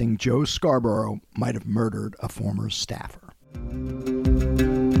 suggesting Joe Scarborough might have murdered a former staffer.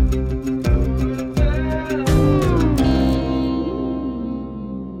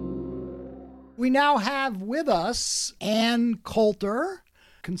 We now have with us Ann Coulter,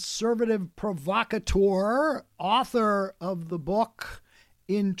 conservative provocateur, author of the book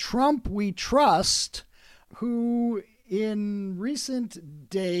In Trump We Trust, who in recent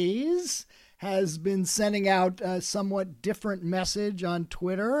days has been sending out a somewhat different message on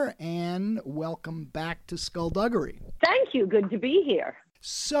Twitter. And welcome back to Skullduggery. Thank you. Good to be here.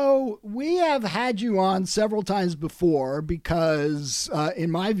 So we have had you on several times before because, in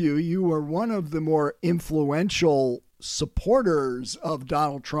my view, you were one of the more influential supporters of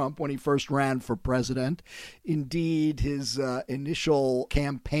Donald Trump when he first ran for president. Indeed, his initial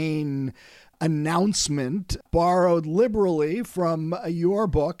campaign announcement borrowed liberally from your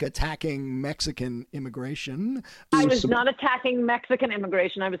book, Attacking Mexican Immigration. I was not attacking Mexican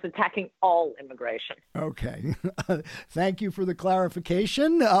immigration. I was attacking all immigration. Okay. Thank you for the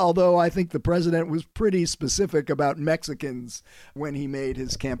clarification, although I think the president was pretty specific about Mexicans when he made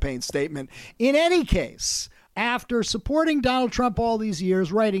his campaign statement. In any case, After supporting Donald Trump all these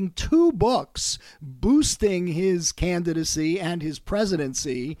years, writing 2 books boosting his candidacy and his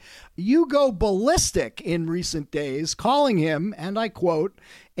presidency, you go ballistic in recent days, calling him, and I quote,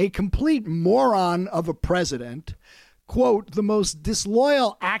 a complete moron of a president, quote, the most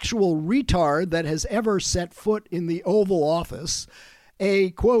disloyal actual retard that has ever set foot in the Oval Office,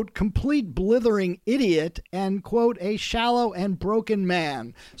 a, quote, complete blithering idiot, and, quote, a shallow and broken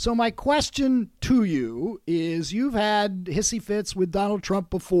man. So my question to you is, you've had hissy fits with Donald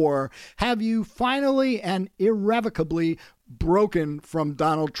Trump before. Have you finally and irrevocably broken from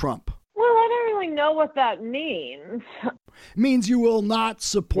Donald Trump? Well, I don't really know what that means. Means you will not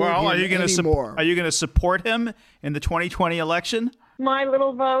support him anymore. Are you going to support him in the 2020 election? My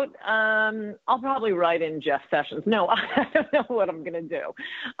little vote, I'll probably write in Jeff Sessions. No, I don't know what I'm going to do.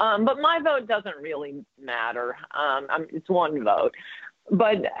 But my vote doesn't really matter. It's one vote.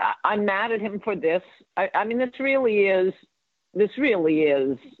 But I'm mad at him for this. I mean, this really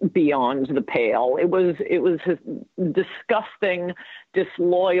is beyond the pale. It was his disgusting,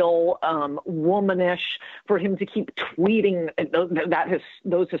 disloyal, womanish for him to keep tweeting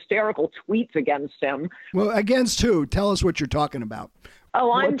those hysterical tweets against him. Well, against who? Tell us what you're talking about.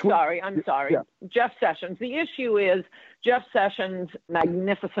 Oh, I'm sorry. Yeah. Jeff Sessions. The issue is Jeff Sessions,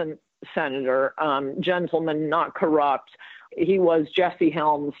 magnificent senator, gentleman, not corrupt. He was Jesse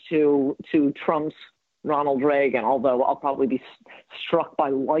Helms to Trump's Ronald Reagan, although I'll probably be struck by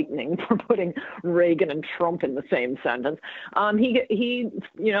lightning for putting Reagan and Trump in the same sentence. He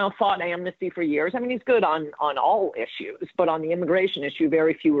fought amnesty for years. I mean, he's good on all issues, but on the immigration issue,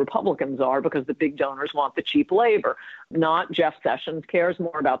 very few Republicans are, because the big donors want the cheap labor. Not Jeff Sessions, cares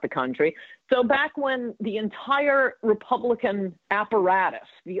more about the country. So back when the entire Republican apparatus,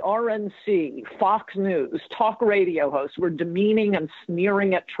 the RNC, Fox News, talk radio hosts were demeaning and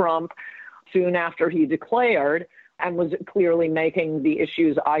sneering at Trump soon after he declared, and was clearly making the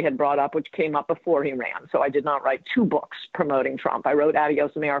issues I had brought up, which came up before he ran. So I did not write 2 books promoting Trump. I wrote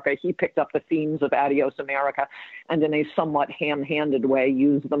Adios America. He picked up the themes of Adios America and in a somewhat ham-handed way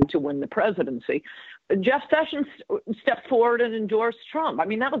used them to win the presidency. Jeff Sessions stepped forward and endorsed Trump. I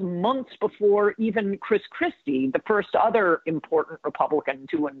mean, that was months before even Chris Christie, the first other important Republican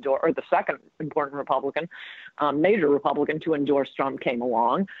to endorse, or the second important Republican, major Republican to endorse Trump, came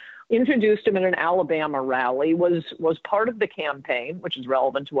along. Introduced him in an Alabama rally, was part of the campaign, which is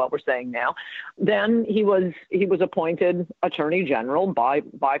relevant to what we're saying now. Then he was appointed Attorney General by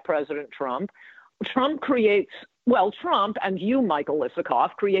President Trump. Trump and you, Michael Isikoff,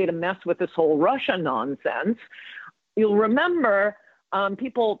 create a mess with this whole Russia nonsense. You'll remember,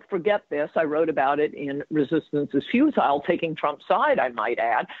 people forget this. I wrote about it in Resistance is Futile, taking Trump's side, I might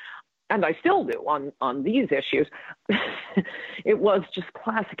add. And I still do on these issues. It was just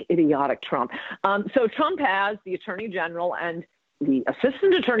classic idiotic Trump. So Trump has the Attorney General and the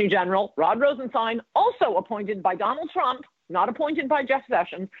Assistant Attorney General, Rod Rosenstein, also appointed by Donald Trump, not appointed by Jeff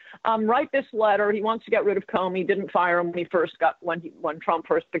Sessions, write this letter. He wants to get rid of Comey, didn't fire him when Trump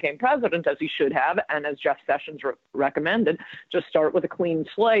first became president, as he should have, and as Jeff Sessions recommended, just start with a clean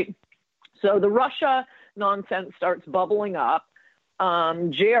slate. So the Russia nonsense starts bubbling up.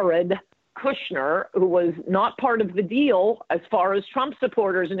 Jared Kushner, who was not part of the deal as far as Trump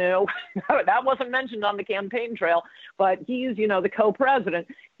supporters knew, that wasn't mentioned on the campaign trail, but he's, the co-president.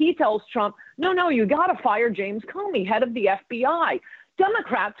 He tells Trump, no, you got to fire James Comey, head of the FBI.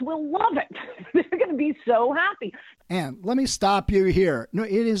 Democrats will love it. They're going to be so happy. And let me stop you here. No,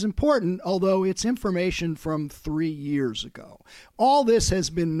 it is important, although it's information from 3 years ago. All this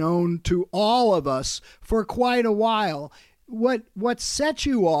has been known to all of us for quite a while. What set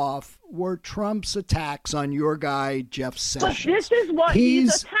you off were Trump's attacks on your guy, Jeff Sessions. But this is what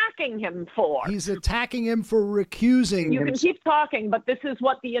he's attacking him for. He's attacking him for recusing himself. You can keep talking, but this is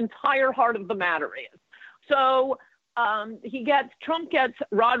what the entire heart of the matter is. So Trump gets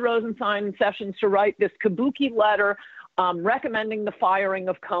Rod Rosenstein and Sessions to write this kabuki letter recommending the firing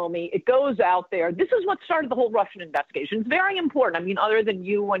of Comey. It goes out there. This is what started the whole Russian investigation. It's very important. I mean, other than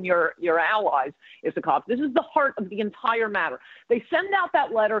you and your allies, Isikoff, this is the heart of the entire matter. They send out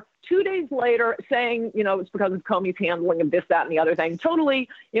that letter 2 days later saying, it's because of Comey's handling of this, that, and the other thing. Totally,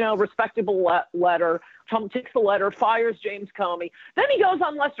 respectable letter. Trump takes the letter, fires James Comey. Then he goes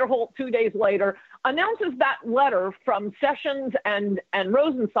on Lester Holt 2 days later, announces that letter from Sessions and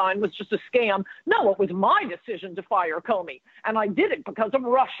Rosenstein was just a scam. No, it was my decision to fire Comey, and I did it because of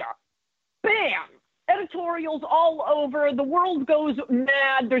Russia. Bam! Editorials all over. The world goes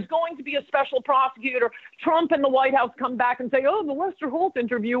mad. There's going to be a special prosecutor. Trump and the White House come back and say, oh, the Lester Holt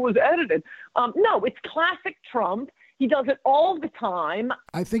interview was edited. No, it's classic Trump. He does it all the time.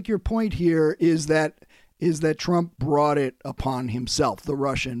 I think your point here is that is that Trump brought it upon himself, the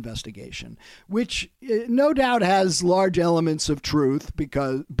Russia investigation, which no doubt has large elements of truth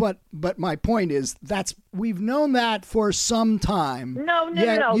but my point is we've known that for some time. No.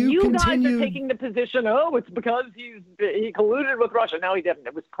 You guys are taking the position, it's because he colluded with Russia. No, he didn't.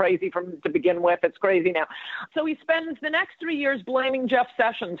 It was crazy to begin with. It's crazy now. So he spends the next 3 years blaming Jeff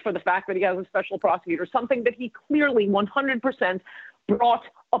Sessions for the fact that he has a special prosecutor, something that he clearly 100% brought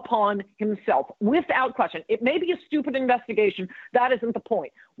upon himself, without question. It may be a stupid investigation. That isn't the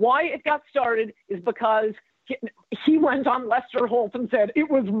point. Why it got started is because he went on Lester Holt and said, it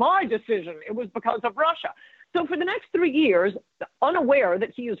was my decision. It was because of Russia. So for the next 3 years, unaware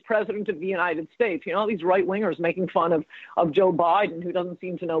that he is president of the United States, these right-wingers making fun of Joe Biden, who doesn't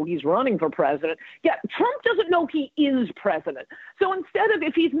seem to know he's running for president. Yeah, Trump doesn't know he is president. So instead of,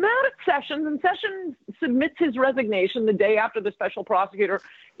 if he's mad at Sessions and Sessions submits his resignation the day after the special prosecutor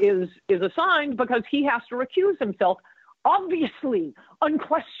is assigned because he has to recuse himself, obviously,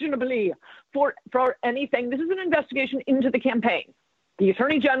 unquestionably, for anything. This is an investigation into the campaign. The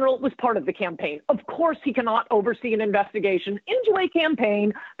Attorney General was part of the campaign. Of course, he cannot oversee an investigation into a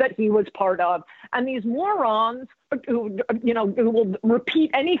campaign that he was part of. And these morons who will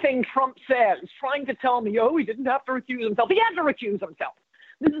repeat anything Trump says, trying to tell me, he didn't have to recuse himself. He had to recuse himself.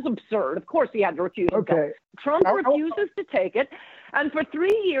 This is absurd. Of course he had to recuse himself. Trump refuses to take it. And for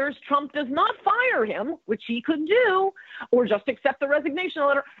 3 years, Trump does not fire him, which he could do, or just accept the resignation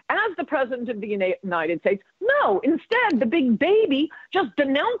letter as the president of the United States. No, instead, the big baby just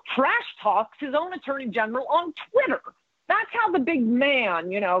trash talks his own attorney general on Twitter. That's how the big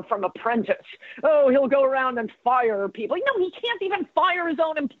man, from Apprentice, he'll go around and fire people. No, he can't even fire his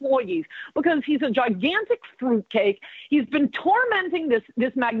own employees because he's a gigantic fruitcake. He's been tormenting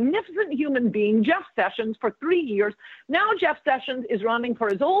this magnificent human being, Jeff Sessions, for 3 years. Now Jeff Sessions is running for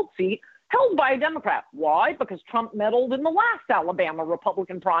his old seat, held by a Democrat. Why? Because Trump meddled in the last Alabama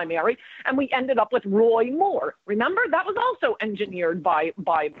Republican primary, and we ended up with Roy Moore. Remember? That was also engineered by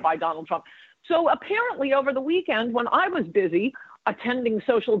Donald Trump. So apparently over the weekend, when I was busy attending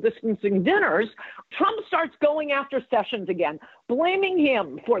social distancing dinners, Trump starts going after Sessions again, blaming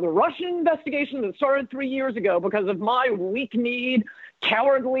him for the Russian investigation that started 3 years ago because of my weak-kneed,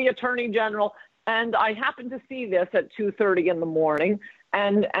 cowardly attorney general. And I happened to see this at 2:30 in the morning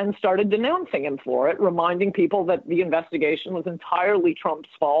and started denouncing him for it, reminding people that the investigation was entirely Trump's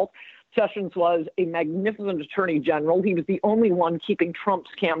fault. Sessions was a magnificent attorney general. He was the only one keeping Trump's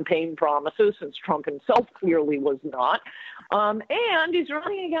campaign promises, since Trump himself clearly was not. And he's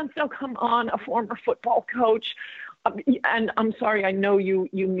running against, a former football coach. And I'm sorry, I know you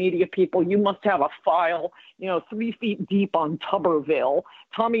media people, you must have a file, 3 feet deep on Tuberville,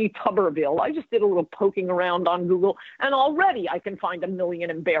 Tommy Tuberville. I just did a little poking around on Google, and already I can find a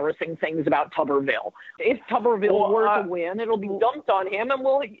million embarrassing things about Tuberville. If Tuberville were to win, it'll be dumped on him, and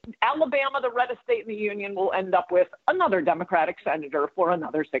Alabama, the reddest state in the union, will end up with another Democratic senator for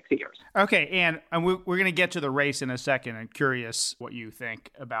another 6 years. Okay, and we're going to get to the race in a second. I'm curious what you think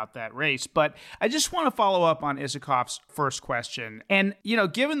about that race, but I just want to follow up on Isikoff's first question. And,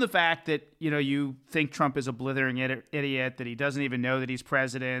 given the fact that, you think Trump is a blithering idiot, that he doesn't even know that he's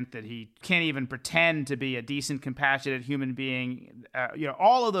president, that he can't even pretend to be a decent, compassionate human being,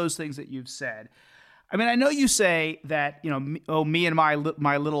 all of those things that you've said. I mean, I know you say that, me and my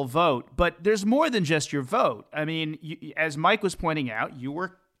little vote, but there's more than just your vote. I mean, as Mike was pointing out,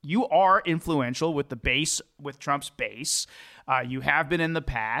 you are influential with Trump's base. You have been in the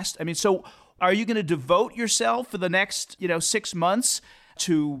past. I mean, so are you going to devote yourself for the next, 6 months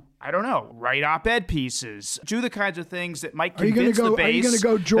to, I don't know, write op-ed pieces, do the kinds of things that might convince the base? Are you going to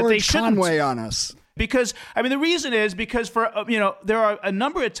go George Conway on us? Because, I mean, the reason is because there are a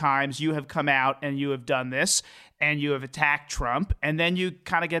number of times you have come out and you have done this and you have attacked Trump, and then you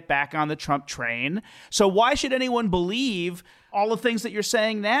kind of get back on the Trump train. So why should anyone believe all the things that you're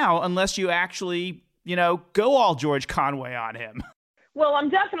saying now unless you actually, go all George Conway on him? Well, I'm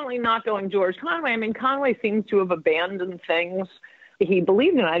definitely not going George Conway. I mean, Conway seems to have abandoned things he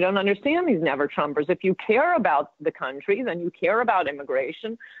believed in. I don't understand these never-Trumpers. If you care about the country, then you care about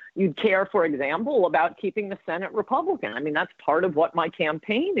immigration. You'd care, for example, about keeping the Senate Republican. I mean, that's part of what my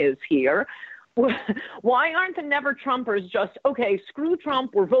campaign is here. Why aren't the never-Trumpers just, okay, screw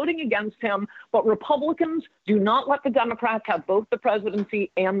Trump, we're voting against him, but Republicans do not let the Democrats have both the presidency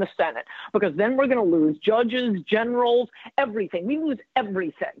and the Senate, because then we're going to lose judges, generals, everything. We lose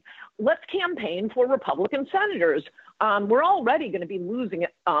everything. Let's campaign for Republican senators. we're already going to be losing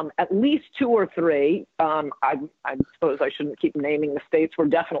at least 2 or 3. I suppose I shouldn't keep naming the states we're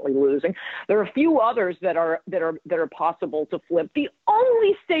definitely losing. There are a few others that are possible to flip. The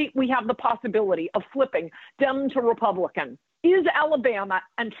only state we have the possibility of flipping Dem to Republican is Alabama,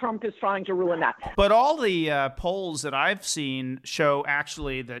 and Trump is trying to ruin that. But all the polls that I've seen show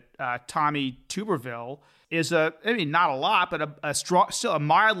actually that Tommy Tuberville is not a lot, but still a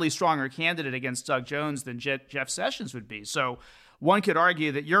mildly stronger candidate against Doug Jones than Jeff Sessions would be. So one could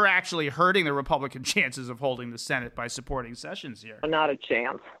argue that you're actually hurting the Republican chances of holding the Senate by supporting Sessions here. Not a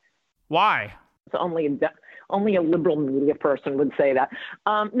chance. Why? It's only a liberal media person would say that.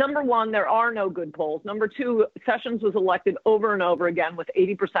 Number one, there are no good polls. Number two, Sessions was elected over and over again with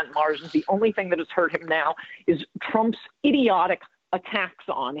 80% margins. The only thing that has hurt him now is Trump's idiotic attacks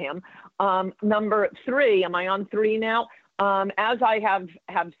on him. Number three, am I on 3 now? As I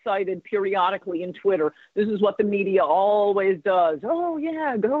have cited periodically in Twitter, this is what the media always does. Oh,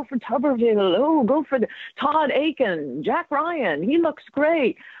 yeah, go for Tuberville. Oh, go for Todd Akin, Jack Ryan. He looks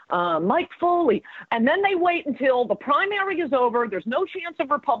great. Mike Foley. And then they wait until the primary is over. There's no chance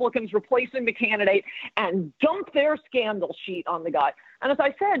of Republicans replacing the candidate and dump their scandal sheet on the guy. And as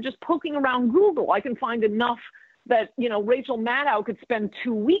I said, just poking around Google, I can find enough that, Rachel Maddow could spend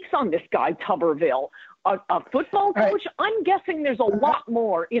 2 weeks on this guy, Tuberville. A football coach? Right. I'm guessing there's a lot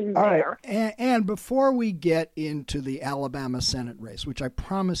more in there. Right. And before we get into the Alabama Senate race, which I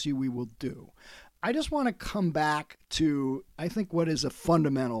promise you we will do, I just want to come back to, I think, what is a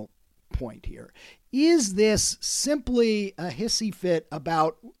fundamental point here. Is this simply a hissy fit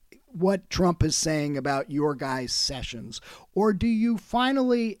about what Trump is saying about your guy Sessions? Or do you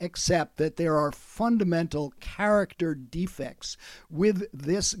finally accept that there are fundamental character defects with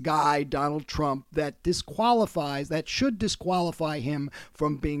this guy, Donald Trump, that should disqualify him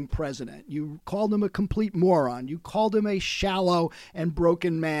from being president? You called him a complete moron. You called him a shallow and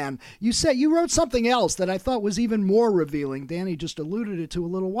broken man. You wrote something else that I thought was even more revealing. Danny just alluded it to a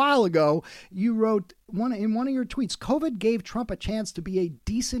little while ago. You wrote in one of your tweets, COVID gave Trump a chance to be a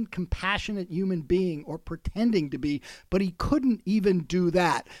decent, compassionate human being, or pretending to be, but he couldn't even do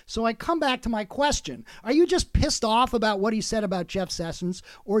that. So I come back to my question. Are you just pissed off about what he said about Jeff Sessions,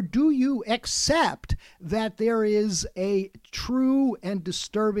 or do you accept that there is a true and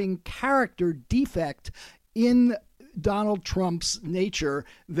disturbing character defect in Donald Trump's nature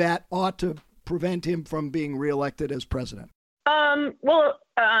that ought to prevent him from being reelected as president?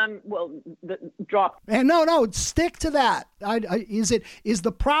 Drop. And no, stick to that. Is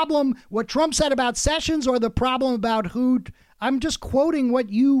the problem what Trump said about Sessions, or the problem about who? I'm just quoting what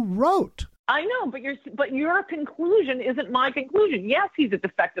you wrote. I know, but your conclusion isn't my conclusion. Yes, he's a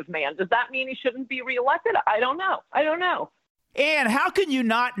defective man. Does that mean he shouldn't be reelected? I don't know. And how can you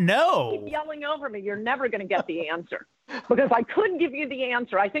not know? Keep yelling over me. You're never going to get the answer. Because I could give you the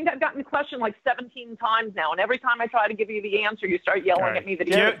answer. I think I've gotten the question like 17 times now, and every time I try to give you the answer, you start yelling at me.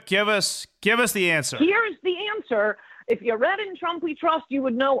 Give us the answer. Here's the answer. If you read In Trump We Trust, you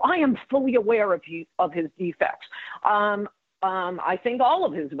would know I am fully aware of his defects. I think all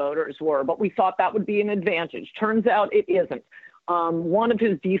of his voters were, but we thought that would be an advantage. Turns out it isn't. One of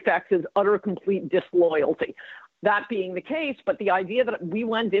his defects is utter, complete disloyalty. That being the case, but the idea that we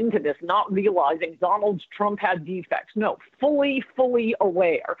went into this not realizing Donald Trump had defects, no, fully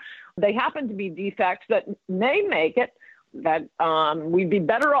aware. They happen to be defects that may make it that we'd be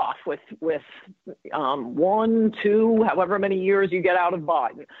better off with 1, 2, however many years you get out of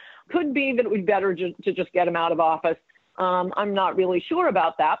Biden. Could be that it would be better to just get him out of office. I'm not really sure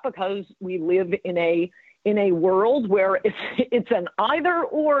about that, because we live in a world where it's an either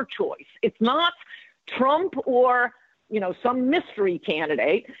or choice. It's not Trump or, some mystery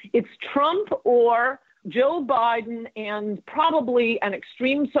candidate. It's Trump or Joe Biden, and probably an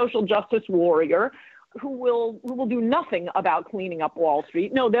extreme social justice warrior who will do nothing about cleaning up Wall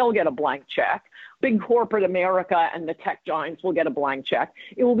Street. No, they'll get a blank check. Big corporate America and the tech giants will get a blank check.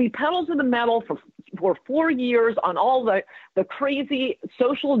 It will be pedal to the metal for 4 years on all the crazy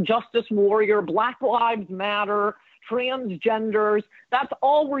social justice warrior, Black Lives Matter, transgenders. That's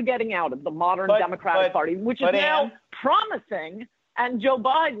all we're getting out of the modern Democratic Party, which is now promising. And Joe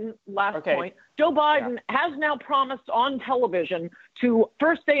Biden, point, Joe Biden has now promised on television to,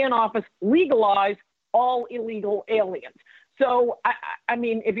 first day in office, legalize all illegal aliens. So, I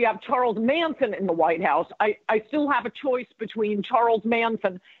mean, if you have Charles Manson in the White House, I still have a choice between Charles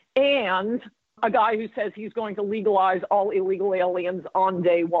Manson and a guy who says he's going to legalize all illegal aliens on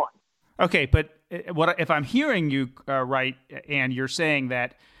day one. Okay, but if I'm hearing you right, Ann, you're saying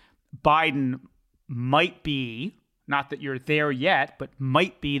that Biden might be, not that you're there yet, but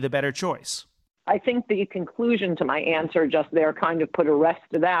might be the better choice. I think the conclusion to my answer just there kind of put a rest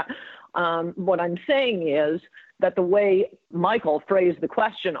to that. What I'm saying is that the way Michael phrased the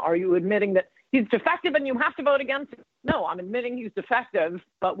question, are you admitting that he's defective and you have to vote against him? No, I'm admitting he's defective,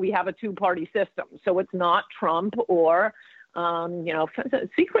 but we have a two-party system. So it's not Trump or,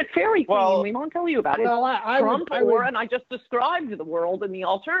 secret fairy queen. We won't tell you about it. Trump and I just described the world and the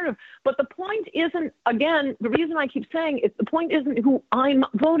alternative. But the point isn't, again, the reason I keep saying it, the point isn't who I'm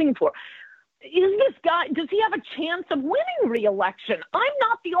voting for. Is this guy, does he have a chance of winning re-election? I'm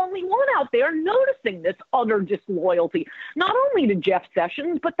not the only one out there noticing this utter disloyalty, not only to Jeff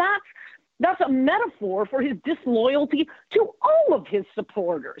Sessions, but that's a metaphor for his disloyalty to all of his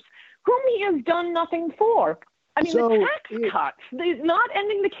supporters, whom he has done nothing for. I mean, the tax cuts, not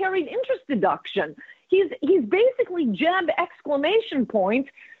ending the carried interest deduction. He's basically Jeb exclamation points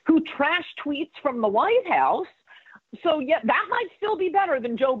who trash tweets from the White House. So, yeah, that might still be better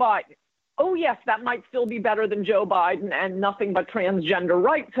than Joe Biden. Oh, yes, that might still be better than Joe Biden and nothing but transgender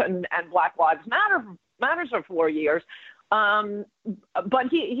rights and Black Lives Matters for 4 years. But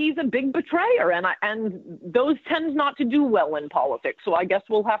he's a big betrayer, and those tend not to do well in politics. So I guess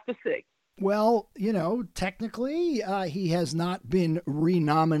we'll have to see. Well, technically, he has not been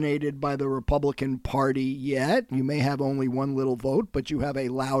renominated by the Republican Party yet. You may have only one little vote, but you have a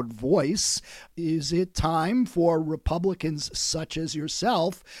loud voice. Is it time for Republicans such as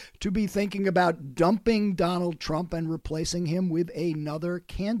yourself to be thinking about dumping Donald Trump and replacing him with another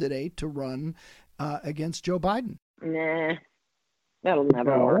candidate to run against Joe Biden? Nah, that'll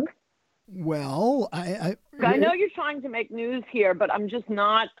never work. Well, I know you're trying to make news here, but I'm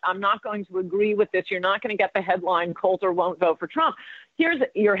not going to agree with this. You're not going to get the headline, Coulter won't vote for Trump. Here's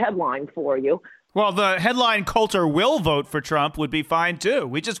your headline for you. Well, the headline, Coulter will vote for Trump, would be fine, too.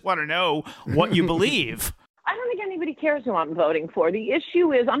 We just want to know what you believe. I don't think anybody cares who I'm voting for. The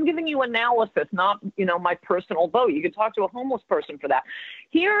issue is I'm giving you analysis, not, my personal vote. You could talk to a homeless person for that.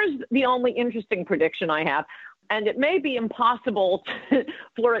 Here's the only interesting prediction I have. And it may be impossible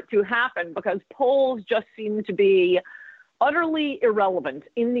for it to happen because polls just seem to be utterly irrelevant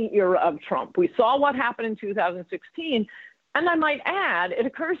in the era of Trump. We saw what happened in 2016. And I might add, it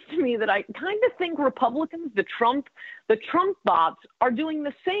occurs to me that I kind of think Republicans, the Trump bots, are making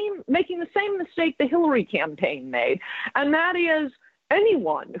the same mistake the Hillary campaign made. And that is,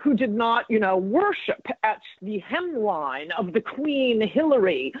 anyone who did not, worship at the hemline of the Queen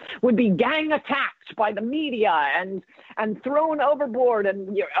Hillary would be gang attacked by the media and thrown overboard.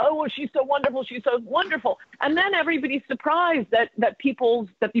 And she's so wonderful, she's so wonderful. And then everybody's surprised that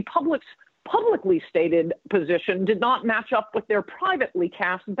the public's publicly stated position did not match up with their privately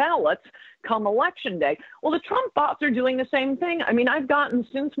cast ballots come election day. Well, the Trump bots are doing the same thing. I mean, I've gotten,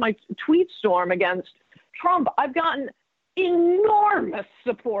 since my tweet storm against Trump, I've gotten enormous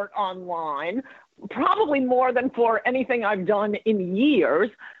support online, probably more than for anything I've done in years.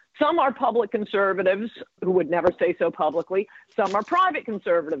 Some are public conservatives who would never say so publicly. Some are private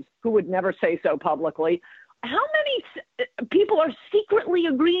conservatives who would never say so publicly. How many people are secretly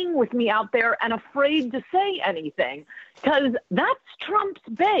agreeing with me out there and afraid to say anything? Because that's Trump's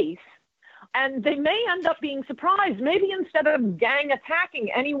base. And they may end up being surprised. Maybe instead of gang attacking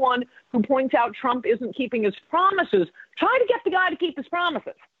anyone who points out Trump isn't keeping his promises, try to get the guy to keep his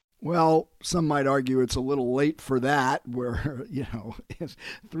promises. Well, some might argue it's a little late for that. We're,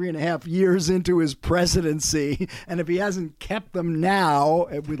 3.5 years into his presidency. And if he hasn't kept them now,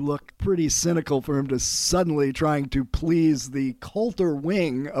 it would look pretty cynical for him to suddenly trying to please the Coulter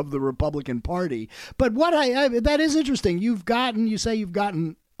wing of the Republican Party. But what that is interesting. You say you've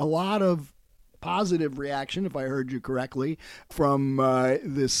gotten a lot of positive reaction, if I heard you correctly, from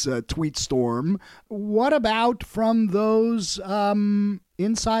this tweet storm. What about from those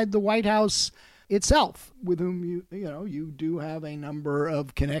inside the White House itself, with whom you do have a number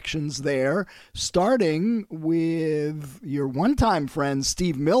of connections there, starting with your one-time friend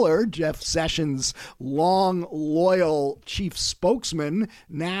Steve Miller, Jeff Sessions' long, loyal chief spokesman,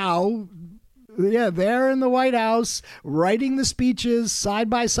 now there in the White House, writing the speeches side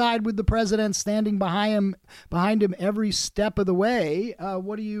by side with the president, standing behind him every step of the way.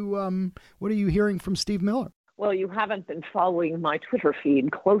 What are you hearing from Steve Miller? Well, you haven't been following my Twitter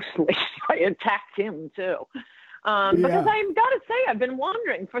feed closely. I attacked him too, because I've got to say, I've been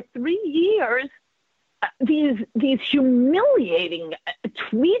wondering for 3 years. These humiliating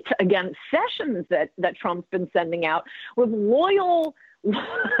tweets against Sessions that Trump's been sending out with loyal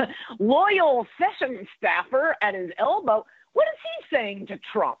Sessions staffer at his elbow. What is he saying to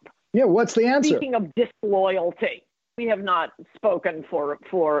Trump? Yeah, what's the answer? Speaking of disloyalty, We have not spoken for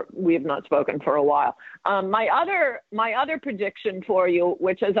a while. My other prediction for you,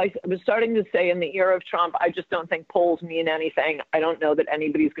 which as I was starting to say in the era of Trump, I just don't think polls mean anything. I don't know that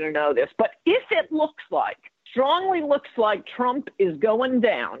anybody's going to know this, but if it strongly looks like Trump is going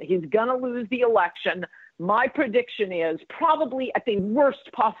down, he's going to lose the election. My prediction is probably at the worst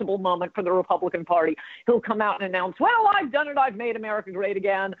possible moment for the Republican Party, he'll come out and announce, well, I've done it. I've made America great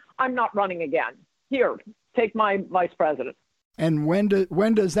again. I'm not running again. Here, take my vice president. And when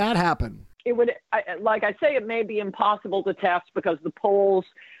does that happen? It would, like I say, it may be impossible to test because the polls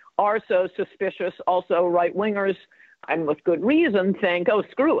are so suspicious. Also, right-wingers, and with good reason, think, oh,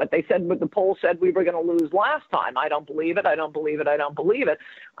 screw it. The poll said we were going to lose last time. I don't believe it. I don't believe it. I don't believe it.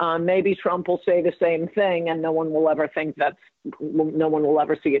 Maybe Trump will say the same thing, and no one will ever see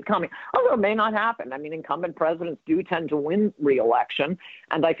it coming. Although it may not happen. I mean, incumbent presidents do tend to win re-election,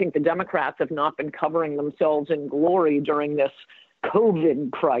 and I think the Democrats have not been covering themselves in glory during this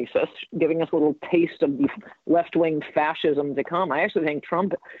COVID crisis, giving us a little taste of the left-wing fascism to come. I actually think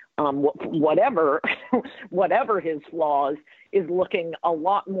Trump, whatever his flaws, is looking a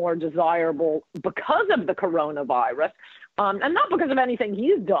lot more desirable because of the coronavirus, and not because of anything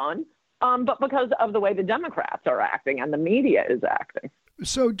he's done, but because of the way the Democrats are acting and the media is acting.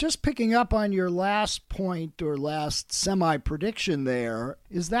 So just picking up on your last point or last semi-prediction there,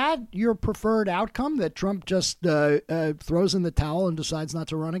 is that your preferred outcome, that Trump just throws in the towel and decides not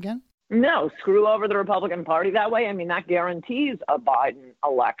to run again? No, screw over the Republican Party that way. I mean, that guarantees a Biden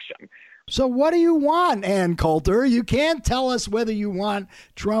election. So what do you want, Ann Coulter? You can't tell us whether you want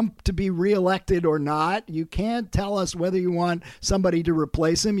Trump to be reelected or not. You can't tell us whether you want somebody to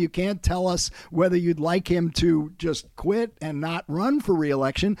replace him. You can't tell us whether you'd like him to just quit and not run for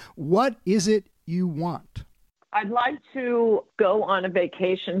reelection. What is it you want? I'd like to go on a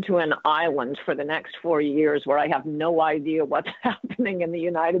vacation to an island for the next 4 years where I have no idea what's happening in the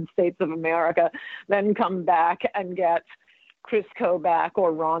United States of America, then come back and get Chris Kobach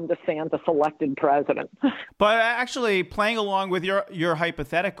or Ron DeSantis elected president. But actually, playing along with your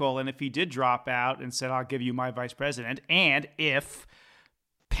hypothetical, and if he did drop out and said, I'll give you my vice president, and if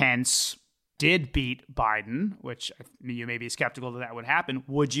Pence did beat Biden, which you may be skeptical that would happen,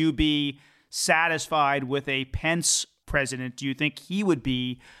 would you be satisfied with a Pence president? Do you think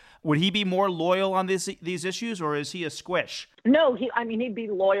would he be more loyal on these issues, or is he a squish? No, he'd be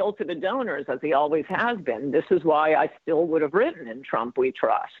loyal to the donors, as he always has been. This is why I still would have written in Trump We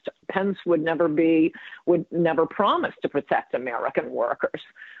Trust. Pence would never promise to protect American workers.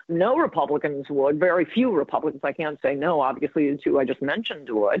 No Republicans would. Very few Republicans. I can't say no. Obviously, the two I just mentioned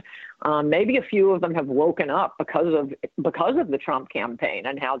would. Maybe a few of them have woken up because of the Trump campaign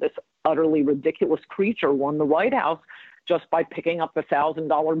and how this utterly ridiculous creature won the White House just by picking up the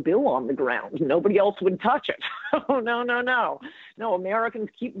 $1,000 bill on the ground. Nobody else would touch it. Oh, no. No, Americans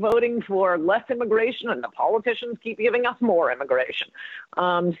keep voting for less immigration, and the politicians keep giving us more immigration.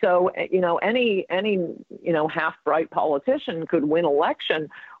 So, any half-bright politician could win election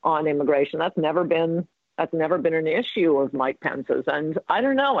on immigration. That's never been an issue of Mike Pence's. And I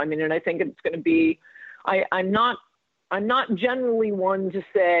don't know. I mean, and I think it's going to be, I'm not generally one to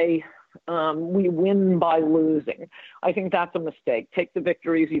say, we win by losing. I think that's a mistake. Take the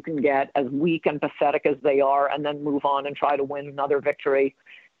victories you can get, as weak and pathetic as they are, and then move on and try to win another victory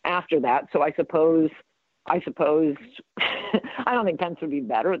after that. So I suppose I don't think Pence would be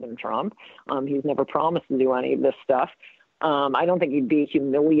better than Trump. He's never promised to do any of this stuff. I don't think he'd be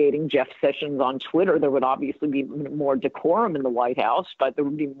humiliating Jeff Sessions on Twitter. There would obviously be more decorum in the White House, but there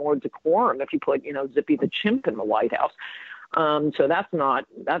would be more decorum if you put, Zippy the Chimp in the White House. So that's not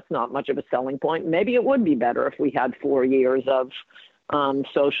much of a selling point. Maybe it would be better if we had 4 years of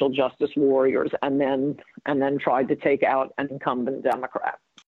social justice warriors and then tried to take out an incumbent Democrat.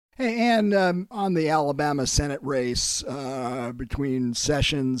 Hey, Ann, on the Alabama Senate race between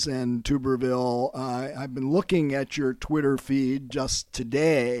Sessions and Tuberville, I've been looking at your Twitter feed just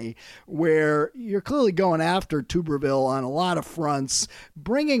today, where you're clearly going after Tuberville on a lot of fronts,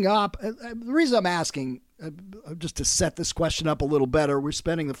 bringing up the reason I'm asking, just to set this question up a little better, we're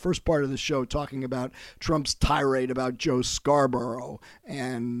spending the first part of the show talking about Trump's tirade about Joe Scarborough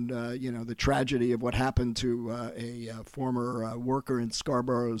and, the tragedy of what happened to a former worker in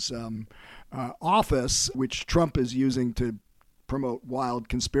Scarborough's office, which Trump is using to promote wild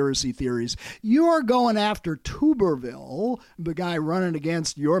conspiracy theories. You're going after Tuberville, the guy running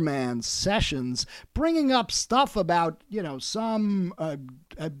against your man Sessions, bringing up stuff about, some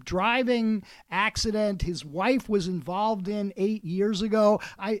a driving accident his wife was involved in 8 years ago.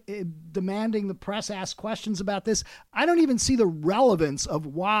 Demanding the press ask questions about this. I don't even see the relevance of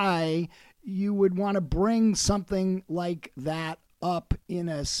why you would want to bring something like that up in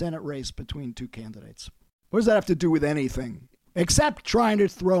a Senate race between two candidates? What does that have to do with anything except trying to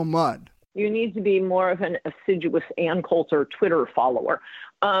throw mud? You need to be more of an assiduous Ann Coulter Twitter follower,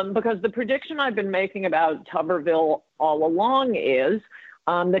 because the prediction I've been making about Tuberville all along is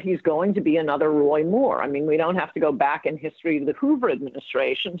that he's going to be another Roy Moore. I mean, we don't have to go back in history to the Hoover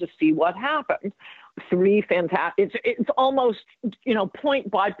administration to see what happened. Three fantastic, it's almost, point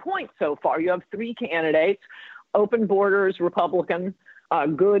by point so far. You have three candidates, open borders Republican,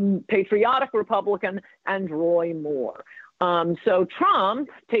 good patriotic Republican, and Roy Moore. So Trump,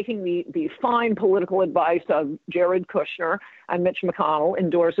 taking the fine political advice of Jared Kushner and Mitch McConnell,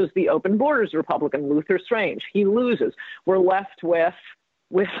 endorses the open borders Republican, Luther Strange. He loses. We're left with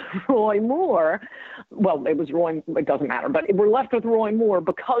Roy Moore. Well, it was Roy, it doesn't matter, but we're left with Roy Moore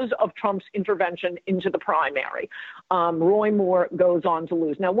because of Trump's intervention into the primary. Roy Moore goes on to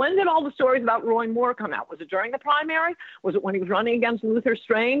lose. Now, when did all the stories about Roy Moore come out? Was it during the primary? Was it when he was running against Luther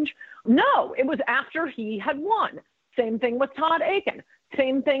Strange? No, it was after he had won. Same thing with Todd Akin.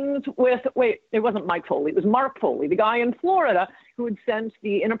 Same things with, it wasn't Mike Foley, it was Mark Foley, the guy in Florida who had sent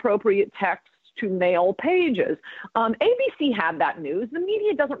the inappropriate texts to male pages. ABC had that news. The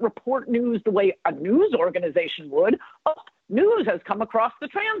media doesn't report news the way a news organization would. Oh, news has come across the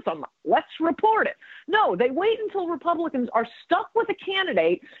transom. Let's report it. No, they wait until Republicans are stuck with a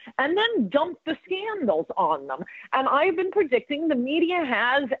candidate and then dump the scandals on them. And I've been predicting the media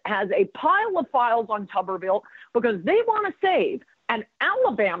has a pile of files on Tuberville because they want to save an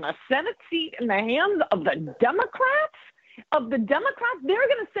Alabama Senate seat in the hands of the Democrats. They're going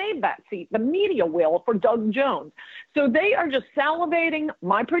to save that seat. The media will, for Doug Jones. So they are just salivating.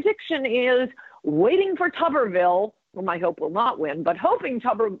 My prediction is waiting for Tuberville. Well, my hope will not win, but hoping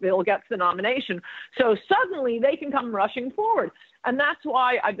Tuberville gets the nomination. So suddenly they can come rushing forward. And that's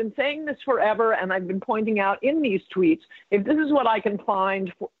why I've been saying this forever, and I've been pointing out in these tweets, if this is what I can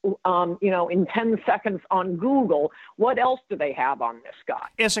find, in 10 seconds on Google, what else do they have on this guy?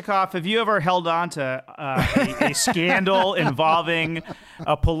 Isikoff, have you ever held on to a scandal involving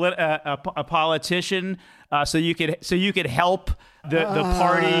a politician so you could help the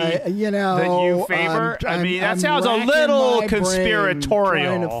party that you favor? That sounds a little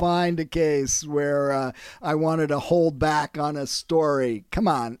conspiratorial. Trying to find a case where I wanted to hold back on a story. Come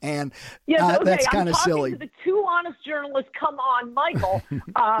on, and that's kind of silly. To the two honest journalists, come on, Michael.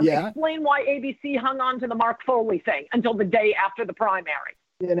 Explain why ABC hung on to the Mark Foley thing until the day after the primary.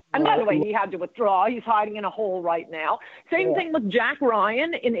 And by the way, he had to withdraw. He's hiding in a hole right now. Same thing with Jack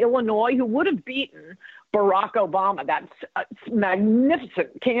Ryan in Illinois, who would have beaten Barack Obama, that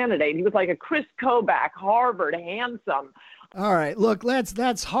magnificent candidate. He was like a Chris Kobach, Harvard, handsome. All right, look,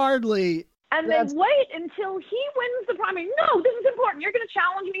 that's hardly... And they wait until he wins the primary. No, this is important. You're going to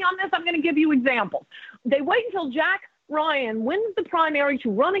challenge me on this. I'm going to give you examples. They wait until Jack Ryan wins the primary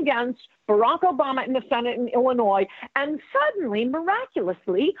to run against Barack Obama in the Senate in Illinois, and suddenly,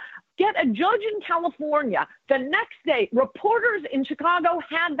 miraculously, get a judge in California the next day. Reporters in Chicago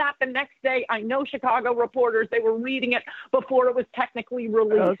had that the next day. I know Chicago reporters, they were reading it before it was technically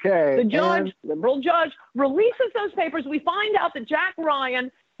released. Okay. The judge, liberal judge, releases those papers. We find out that Jack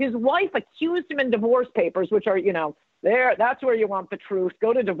Ryan, his wife accused him in divorce papers, which are, that's where you want the truth.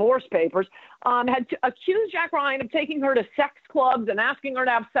 Go to divorce papers. Had accused Jack Ryan of taking her to sex clubs and asking her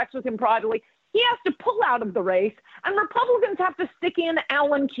to have sex with him privately. He has to pull out of the race, and Republicans have to stick in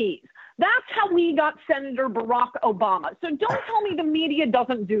Alan Keyes. That's how we got Senator Barack Obama. So don't tell me the media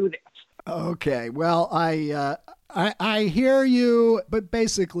doesn't do this. Okay, well, I hear you, but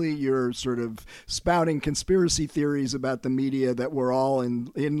basically you're sort of spouting conspiracy theories about the media that we're all in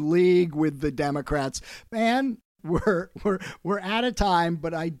league with the Democrats. Man, we're out of time,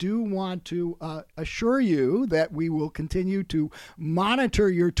 but I do want to assure you that we will continue to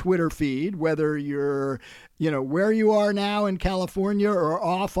monitor your Twitter feed, whether you're, where you are now in California or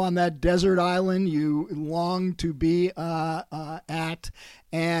off on that desert island you long to be at.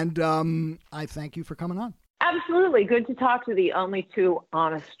 And I thank you for coming on. Absolutely. Good to talk to the only two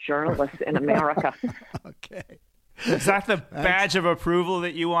honest journalists in America. Okay. Is that the badge of approval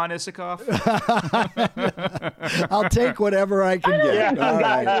that you want, Isikoff? I'll take whatever I can get. All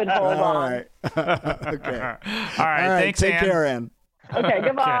right. Okay. All right. Thanks, Take Ann. care, Ann. Okay.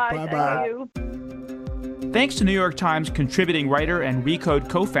 Goodbye. Bye-bye. Thank you. Thanks to New York Times contributing writer and Recode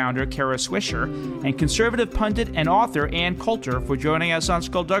co-founder Kara Swisher and conservative pundit and author Ann Coulter for joining us on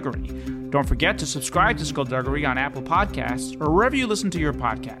Skullduggery. Don't forget to subscribe to Skullduggery on Apple Podcasts or wherever you listen to your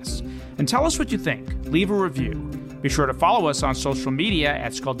podcasts. And tell us what you think. Leave a review. Be sure to follow us on social media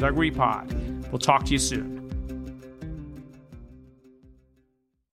at Skullduggery Pod. We'll talk to you soon.